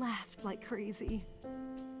 we laughed like crazy.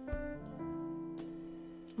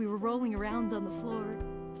 We were rolling around on the floor.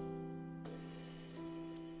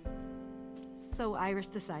 So Iris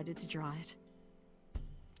decided to draw it.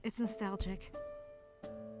 It's nostalgic.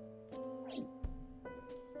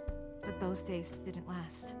 But those days didn't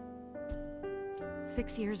last.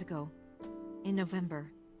 6 years ago, in November,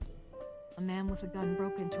 a man with a gun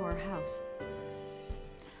broke into our house.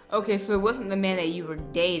 Okay, so it wasn't the man that you were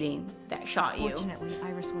dating that shot you. Fortunately,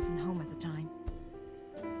 Iris wasn't home at the time.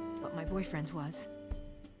 But my boyfriend was.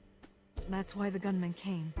 That's why the gunman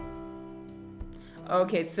came.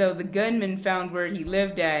 Okay, so the gunman found where he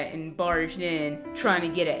lived at and barged in, trying to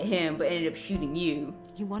get at him, but ended up shooting you.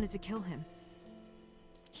 He wanted to kill him.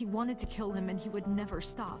 He wanted to kill him, and he would never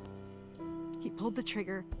stop. He pulled the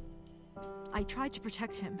trigger. I tried to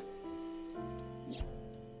protect him.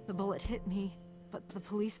 The bullet hit me, but the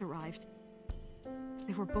police arrived.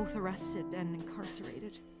 They were both arrested and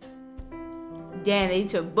incarcerated. Damn, they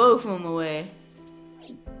took both of them away.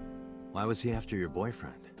 Why was he after your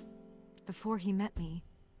boyfriend? Before he met me,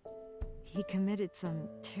 he committed some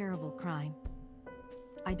terrible crime.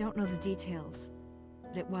 I don't know the details,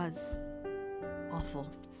 but it was awful,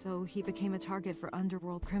 so he became a target for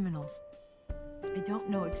underworld criminals. I don't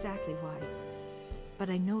know exactly why, but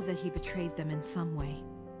I know that he betrayed them in some way.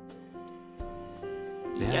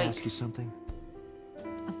 May I ask you something?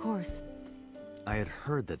 Of course. I had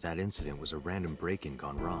heard that that incident was a random break-in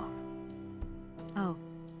gone wrong. Oh.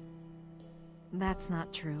 That's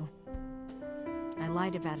not true. I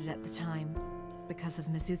lied about it at the time, because of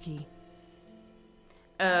Mizuki.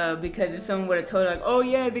 Because if someone would have told her, like, oh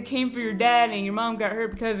yeah, they came for your dad and your mom got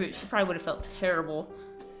hurt because of it, she probably would have felt terrible.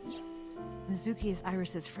 Mizuki is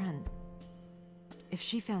Iris's friend. If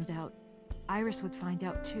she found out, Iris would find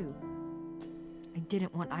out too. I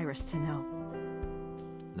didn't want Iris to know.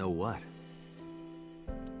 Know what?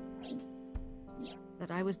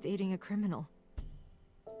 That I was dating a criminal.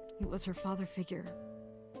 He was her father figure.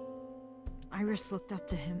 Iris looked up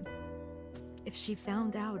to him. If she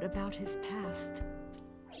found out about his past...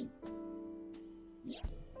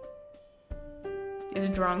 There's a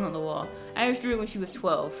drawing on the wall. Iris drew it when she was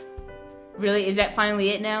 12. Really? Is that finally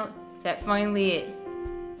it now? Is that finally it?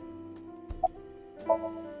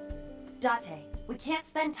 Date, we can't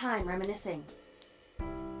spend time reminiscing.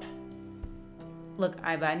 Look,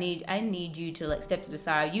 Iva, I need you to like step to the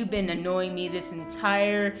side. You've been annoying me this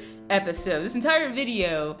entire episode, this entire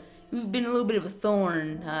video. You've been a little bit of a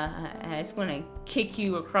thorn. I just want to kick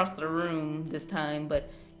you across the room this time, but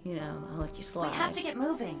you know, I'll let you slide. We have to get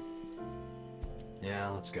moving. Yeah,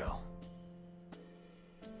 let's go.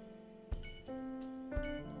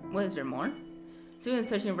 What is there more? Susan's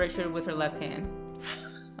touching her right shoulder with her left hand.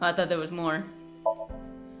 Oh, I thought there was more.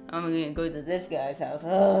 I'm gonna go to this guy's house.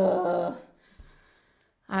 Ugh.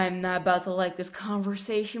 I'm not about to like this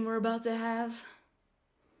conversation we're about to have.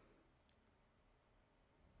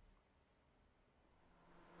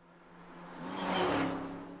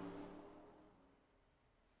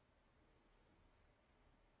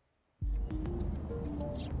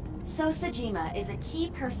 So Sejima is a key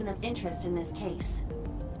person of interest in this case.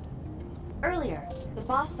 Earlier, the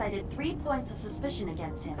boss cited 3 points of suspicion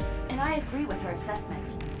against him, and I agree with her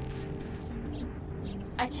assessment.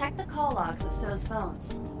 I checked the call logs of So's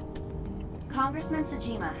phones. Congressman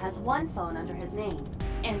Sejima has 1 phone under his name,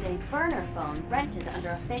 and a burner phone rented under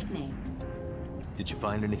a fake name. Did you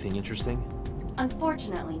find anything interesting?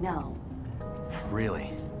 Unfortunately, no.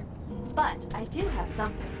 Really? But I do have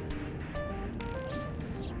something.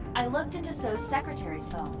 I looked into So's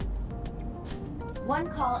secretary's phone. 1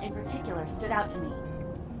 call in particular stood out to me.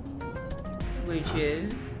 Which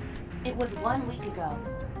is? It was 1 week ago.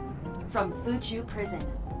 From Fuchu prison.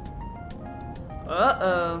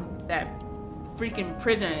 Uh-oh. That freaking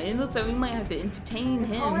prisoner. It looks like we might have to entertain him.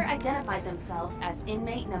 The caller identified themselves as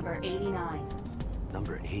inmate number 89.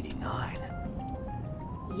 Number 89?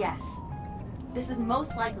 Yes. This is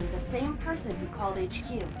most likely the same person who called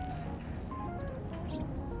HQ.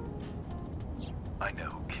 I know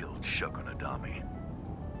who killed Shoko Nadami.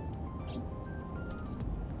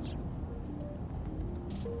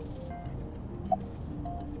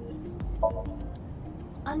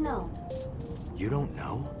 Unknown. You don't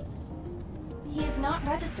know? He is not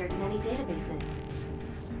registered in any databases.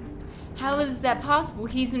 How is that possible?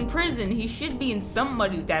 He's in prison. He should be in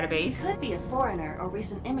somebody's database. He could be a foreigner or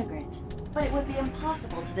recent immigrant, but it would be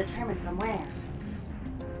impossible to determine from where.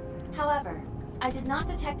 However, I did not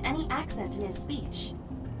detect any accent in his speech.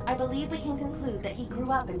 I believe we can conclude that he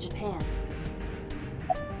grew up in Japan.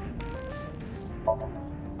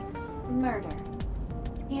 Murder.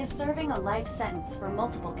 He is serving a life sentence for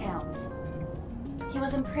multiple counts. He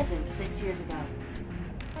was imprisoned 6 years ago.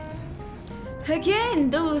 Again,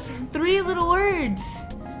 those 3 little words.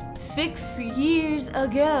 6 years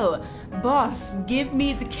ago. Boss, give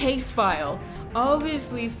me the case file.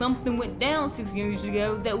 Obviously, something went down 6 years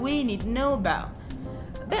ago that we need to know about.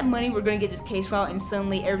 I bet money we're gonna get this case file and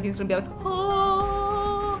suddenly everything's gonna be like,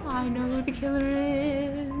 oh, I know who the killer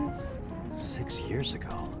is. 6 years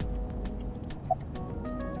ago.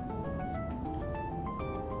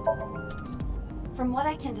 From what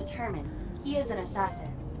I can determine, he is an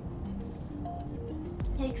assassin.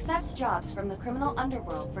 He accepts jobs from the criminal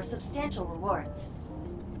underworld for substantial rewards.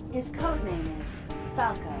 His code name is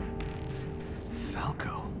Falco.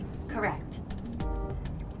 Falco? Correct.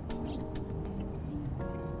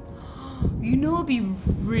 You know what'd be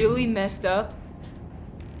really messed up?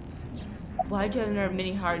 Why'd you have another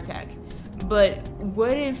mini heart attack? But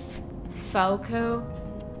what if Falco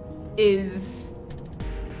is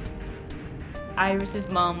Iris's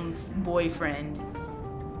mom's boyfriend?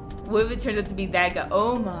 What if it turns out to be that guy?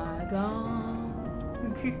 Oh my god.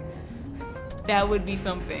 That would be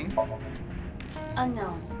something.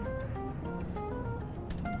 Unknown.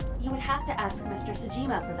 You would have to ask Mr.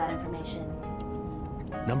 Sejima for that information.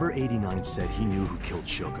 Number 89 said he knew who killed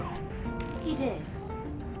Shoko. He did.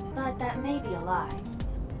 But that may be a lie.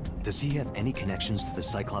 Does he have any connections to the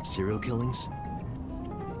Cyclops serial killings?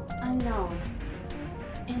 Unknown.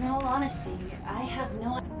 In all honesty, I have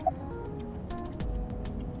no...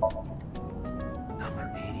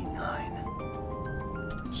 Number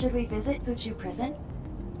 89. Should we visit Fuchu Prison?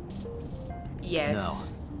 Yes. No,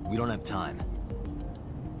 we don't have time.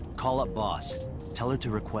 Call up boss. Tell her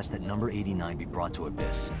to request that number 89 be brought to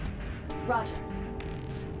Abyss. Roger.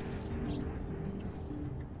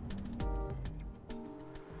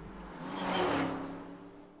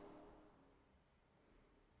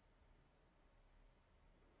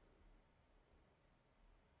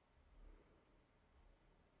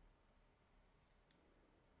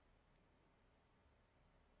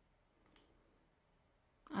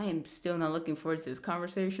 I am still not looking forward to this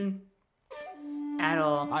conversation at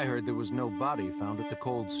all. I heard there was no body found at the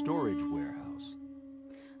cold storage warehouse.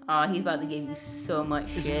 He's about to give you so much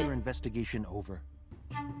Isn't shit. your investigation over?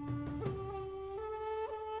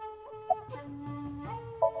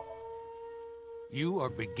 You are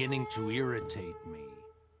beginning to irritate me.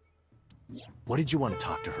 What did you want to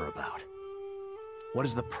talk to her about? What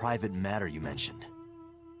is the private matter you mentioned?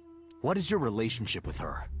 What is your relationship with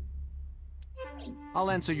her?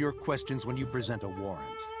 I'll answer your questions when you present a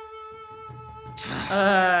warrant.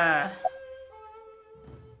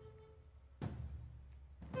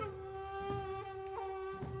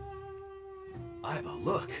 I have a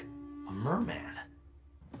look. A merman.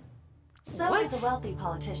 So is a wealthy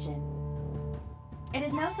politician. It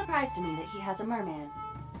is no surprise to me that he has a merman.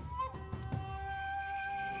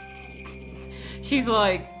 He's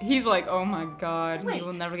like, oh my god, Wait, you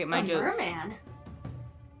will never get my a jokes. merman?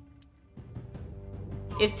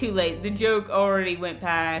 It's too late. The joke already went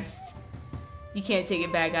past. You can't take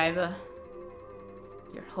it back, Iva.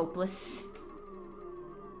 You're hopeless.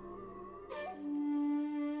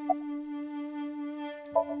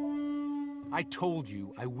 I told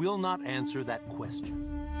you I will not answer that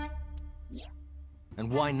question.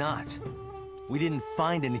 And why not? We didn't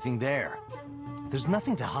find anything there. There's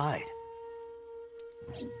nothing to hide.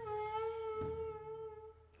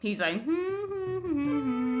 He's like,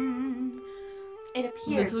 It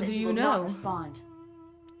appears little that do he you will know. not respond.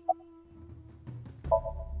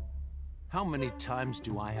 How many times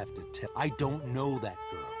do I have to tell? I don't know that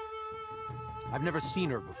girl. I've never seen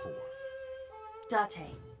her before. Date.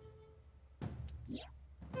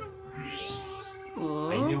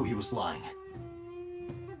 I knew he was lying.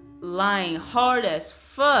 lying hard as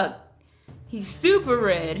fuck. He's super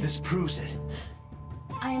red. This proves it.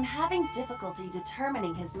 I am having difficulty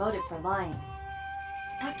determining his motive for lying.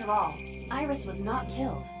 After all, Iris was not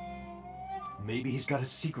killed. Maybe he's got a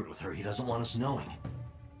secret with her he doesn't want us knowing.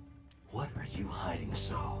 What are you hiding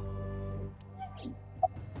so?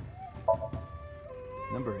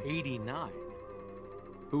 Number 89.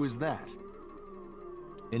 Who is that?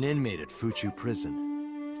 An inmate at Fuchu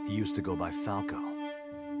prison. He used to go by Falco.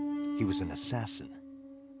 He was an assassin.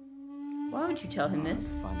 Why would you tell him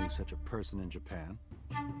this? Finding such a person in Japan.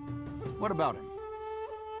 What about him?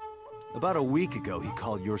 About a week ago, he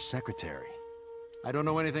called your secretary. I don't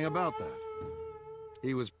know anything about that.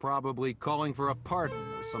 He was probably calling for a pardon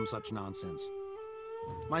or some such nonsense.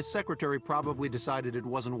 My secretary probably decided it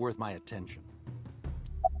wasn't worth my attention.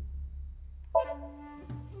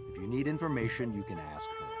 If you need information, you can ask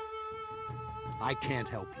her. I can't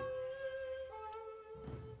help you.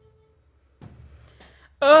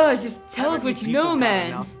 Just tell us Haven't what you people know, got man.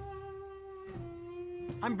 enough?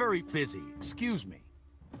 I'm very busy. Excuse me.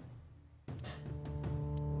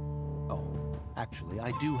 Oh, actually,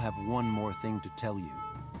 I do have one more thing to tell you.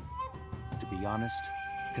 To be honest,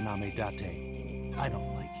 Kaname Date, I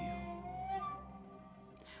don't like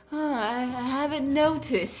you. I haven't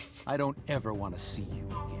noticed. I don't ever want to see you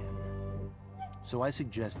again. So I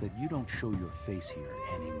suggest that you don't show your face here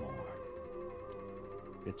anymore.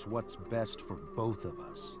 It's what's best for both of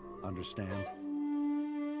us. Understand?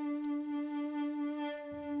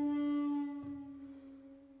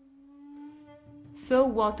 So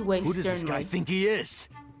walked away Who does sternly. this guy think he is?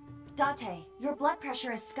 Date, your blood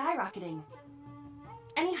pressure is skyrocketing.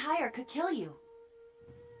 Any higher could kill you.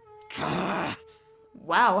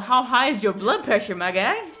 Wow, how high is your blood pressure, my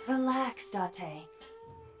guy? Relax, Date.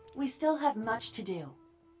 We still have much to do.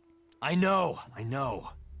 I know.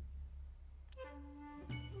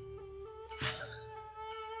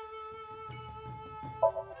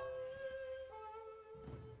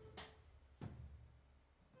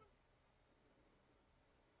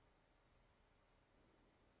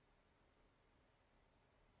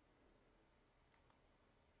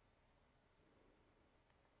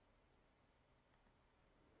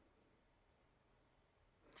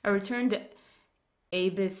 I returned to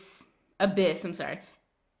Abyss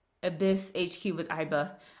HQ with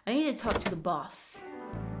Iba. I need to talk to the boss.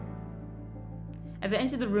 As I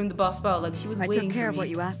entered the room, the boss felt like she was waiting for me. I took care of what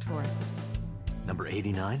you asked for. Number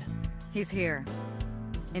 89? He's here.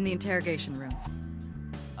 In the interrogation room.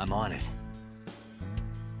 I'm on it.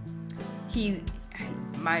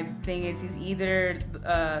 My thing is, he's either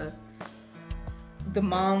the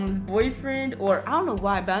mom's boyfriend, or I don't know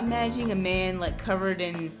why, but I'm imagining a man like covered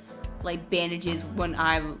in like bandages, one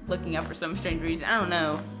eye looking up for some strange reason. I don't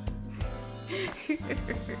know.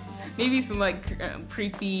 Maybe some like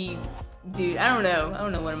creepy dude. I don't know. I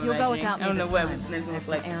don't know what I'm You'll imagining. Go without me I don't know this what time. it's meant to look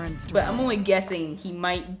Some like. errands to But run. I'm only guessing he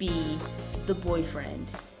might be the boyfriend.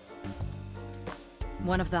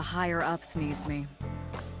 One of the higher ups needs me.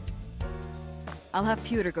 I'll have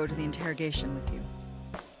Pewter go to the interrogation with you.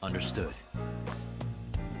 Understood.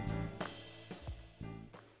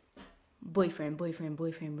 Boyfriend. Let it be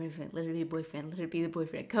boyfriend. Let it be the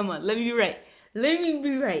boyfriend. Come on, let me be right. Let me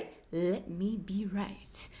be right. Let me be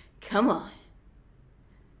right. Come on.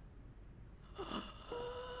 Let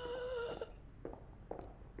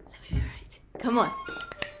me be right. Come on.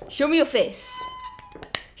 Show me your face.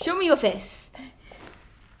 Show me your face.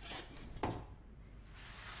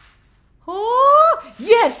 Oh,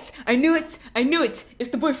 yes! I knew it. I knew it.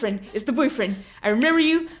 It's the boyfriend. It's the boyfriend. I remember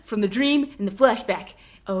you from the dream and the flashback.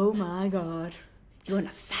 Oh my god. You're an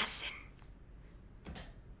assassin.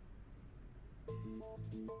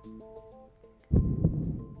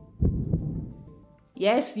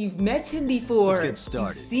 Yes, you've met him before. Let's get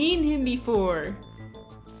started. You've seen him before.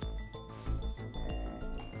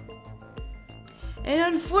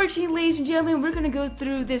 And unfortunately, ladies and gentlemen, we're gonna go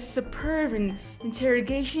through this superb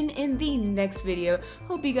interrogation in the next video.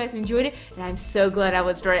 Hope you guys enjoyed it, and I'm so glad I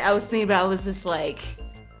was right. I was thinking about it, I was just like,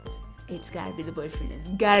 it's gotta be the boyfriend.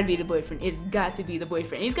 It's gotta be the boyfriend. It's got to be the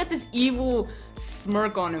boyfriend. He's got this evil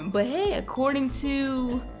smirk on him. But hey, according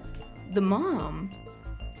to the mom,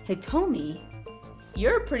 Hitomi,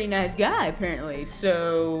 you're a pretty nice guy, apparently.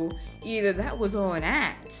 So either that was all an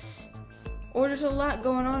act, or there's a lot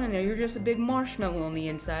going on in there. You're just a big marshmallow on the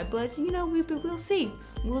inside. But, you know, we'll see.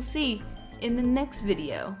 We'll see in the next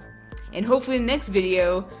video. And hopefully the next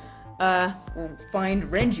video, we'll find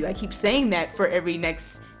Renju. I keep saying that for every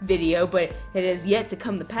next video, but it has yet to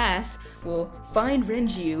come to pass. We'll find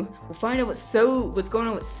Renju. We'll find out what's going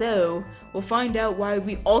on with So. We'll find out why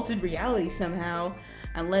we altered reality somehow.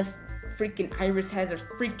 Unless freaking Iris has a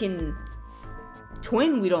freaking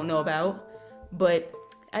twin we don't know about. But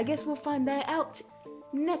I guess we'll find that out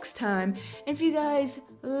next time. And if you guys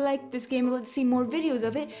like this game and like to see more videos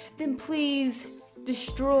of it, then please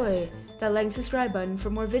destroy that like and subscribe button for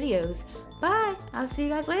more videos. Bye! I'll see you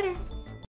guys later.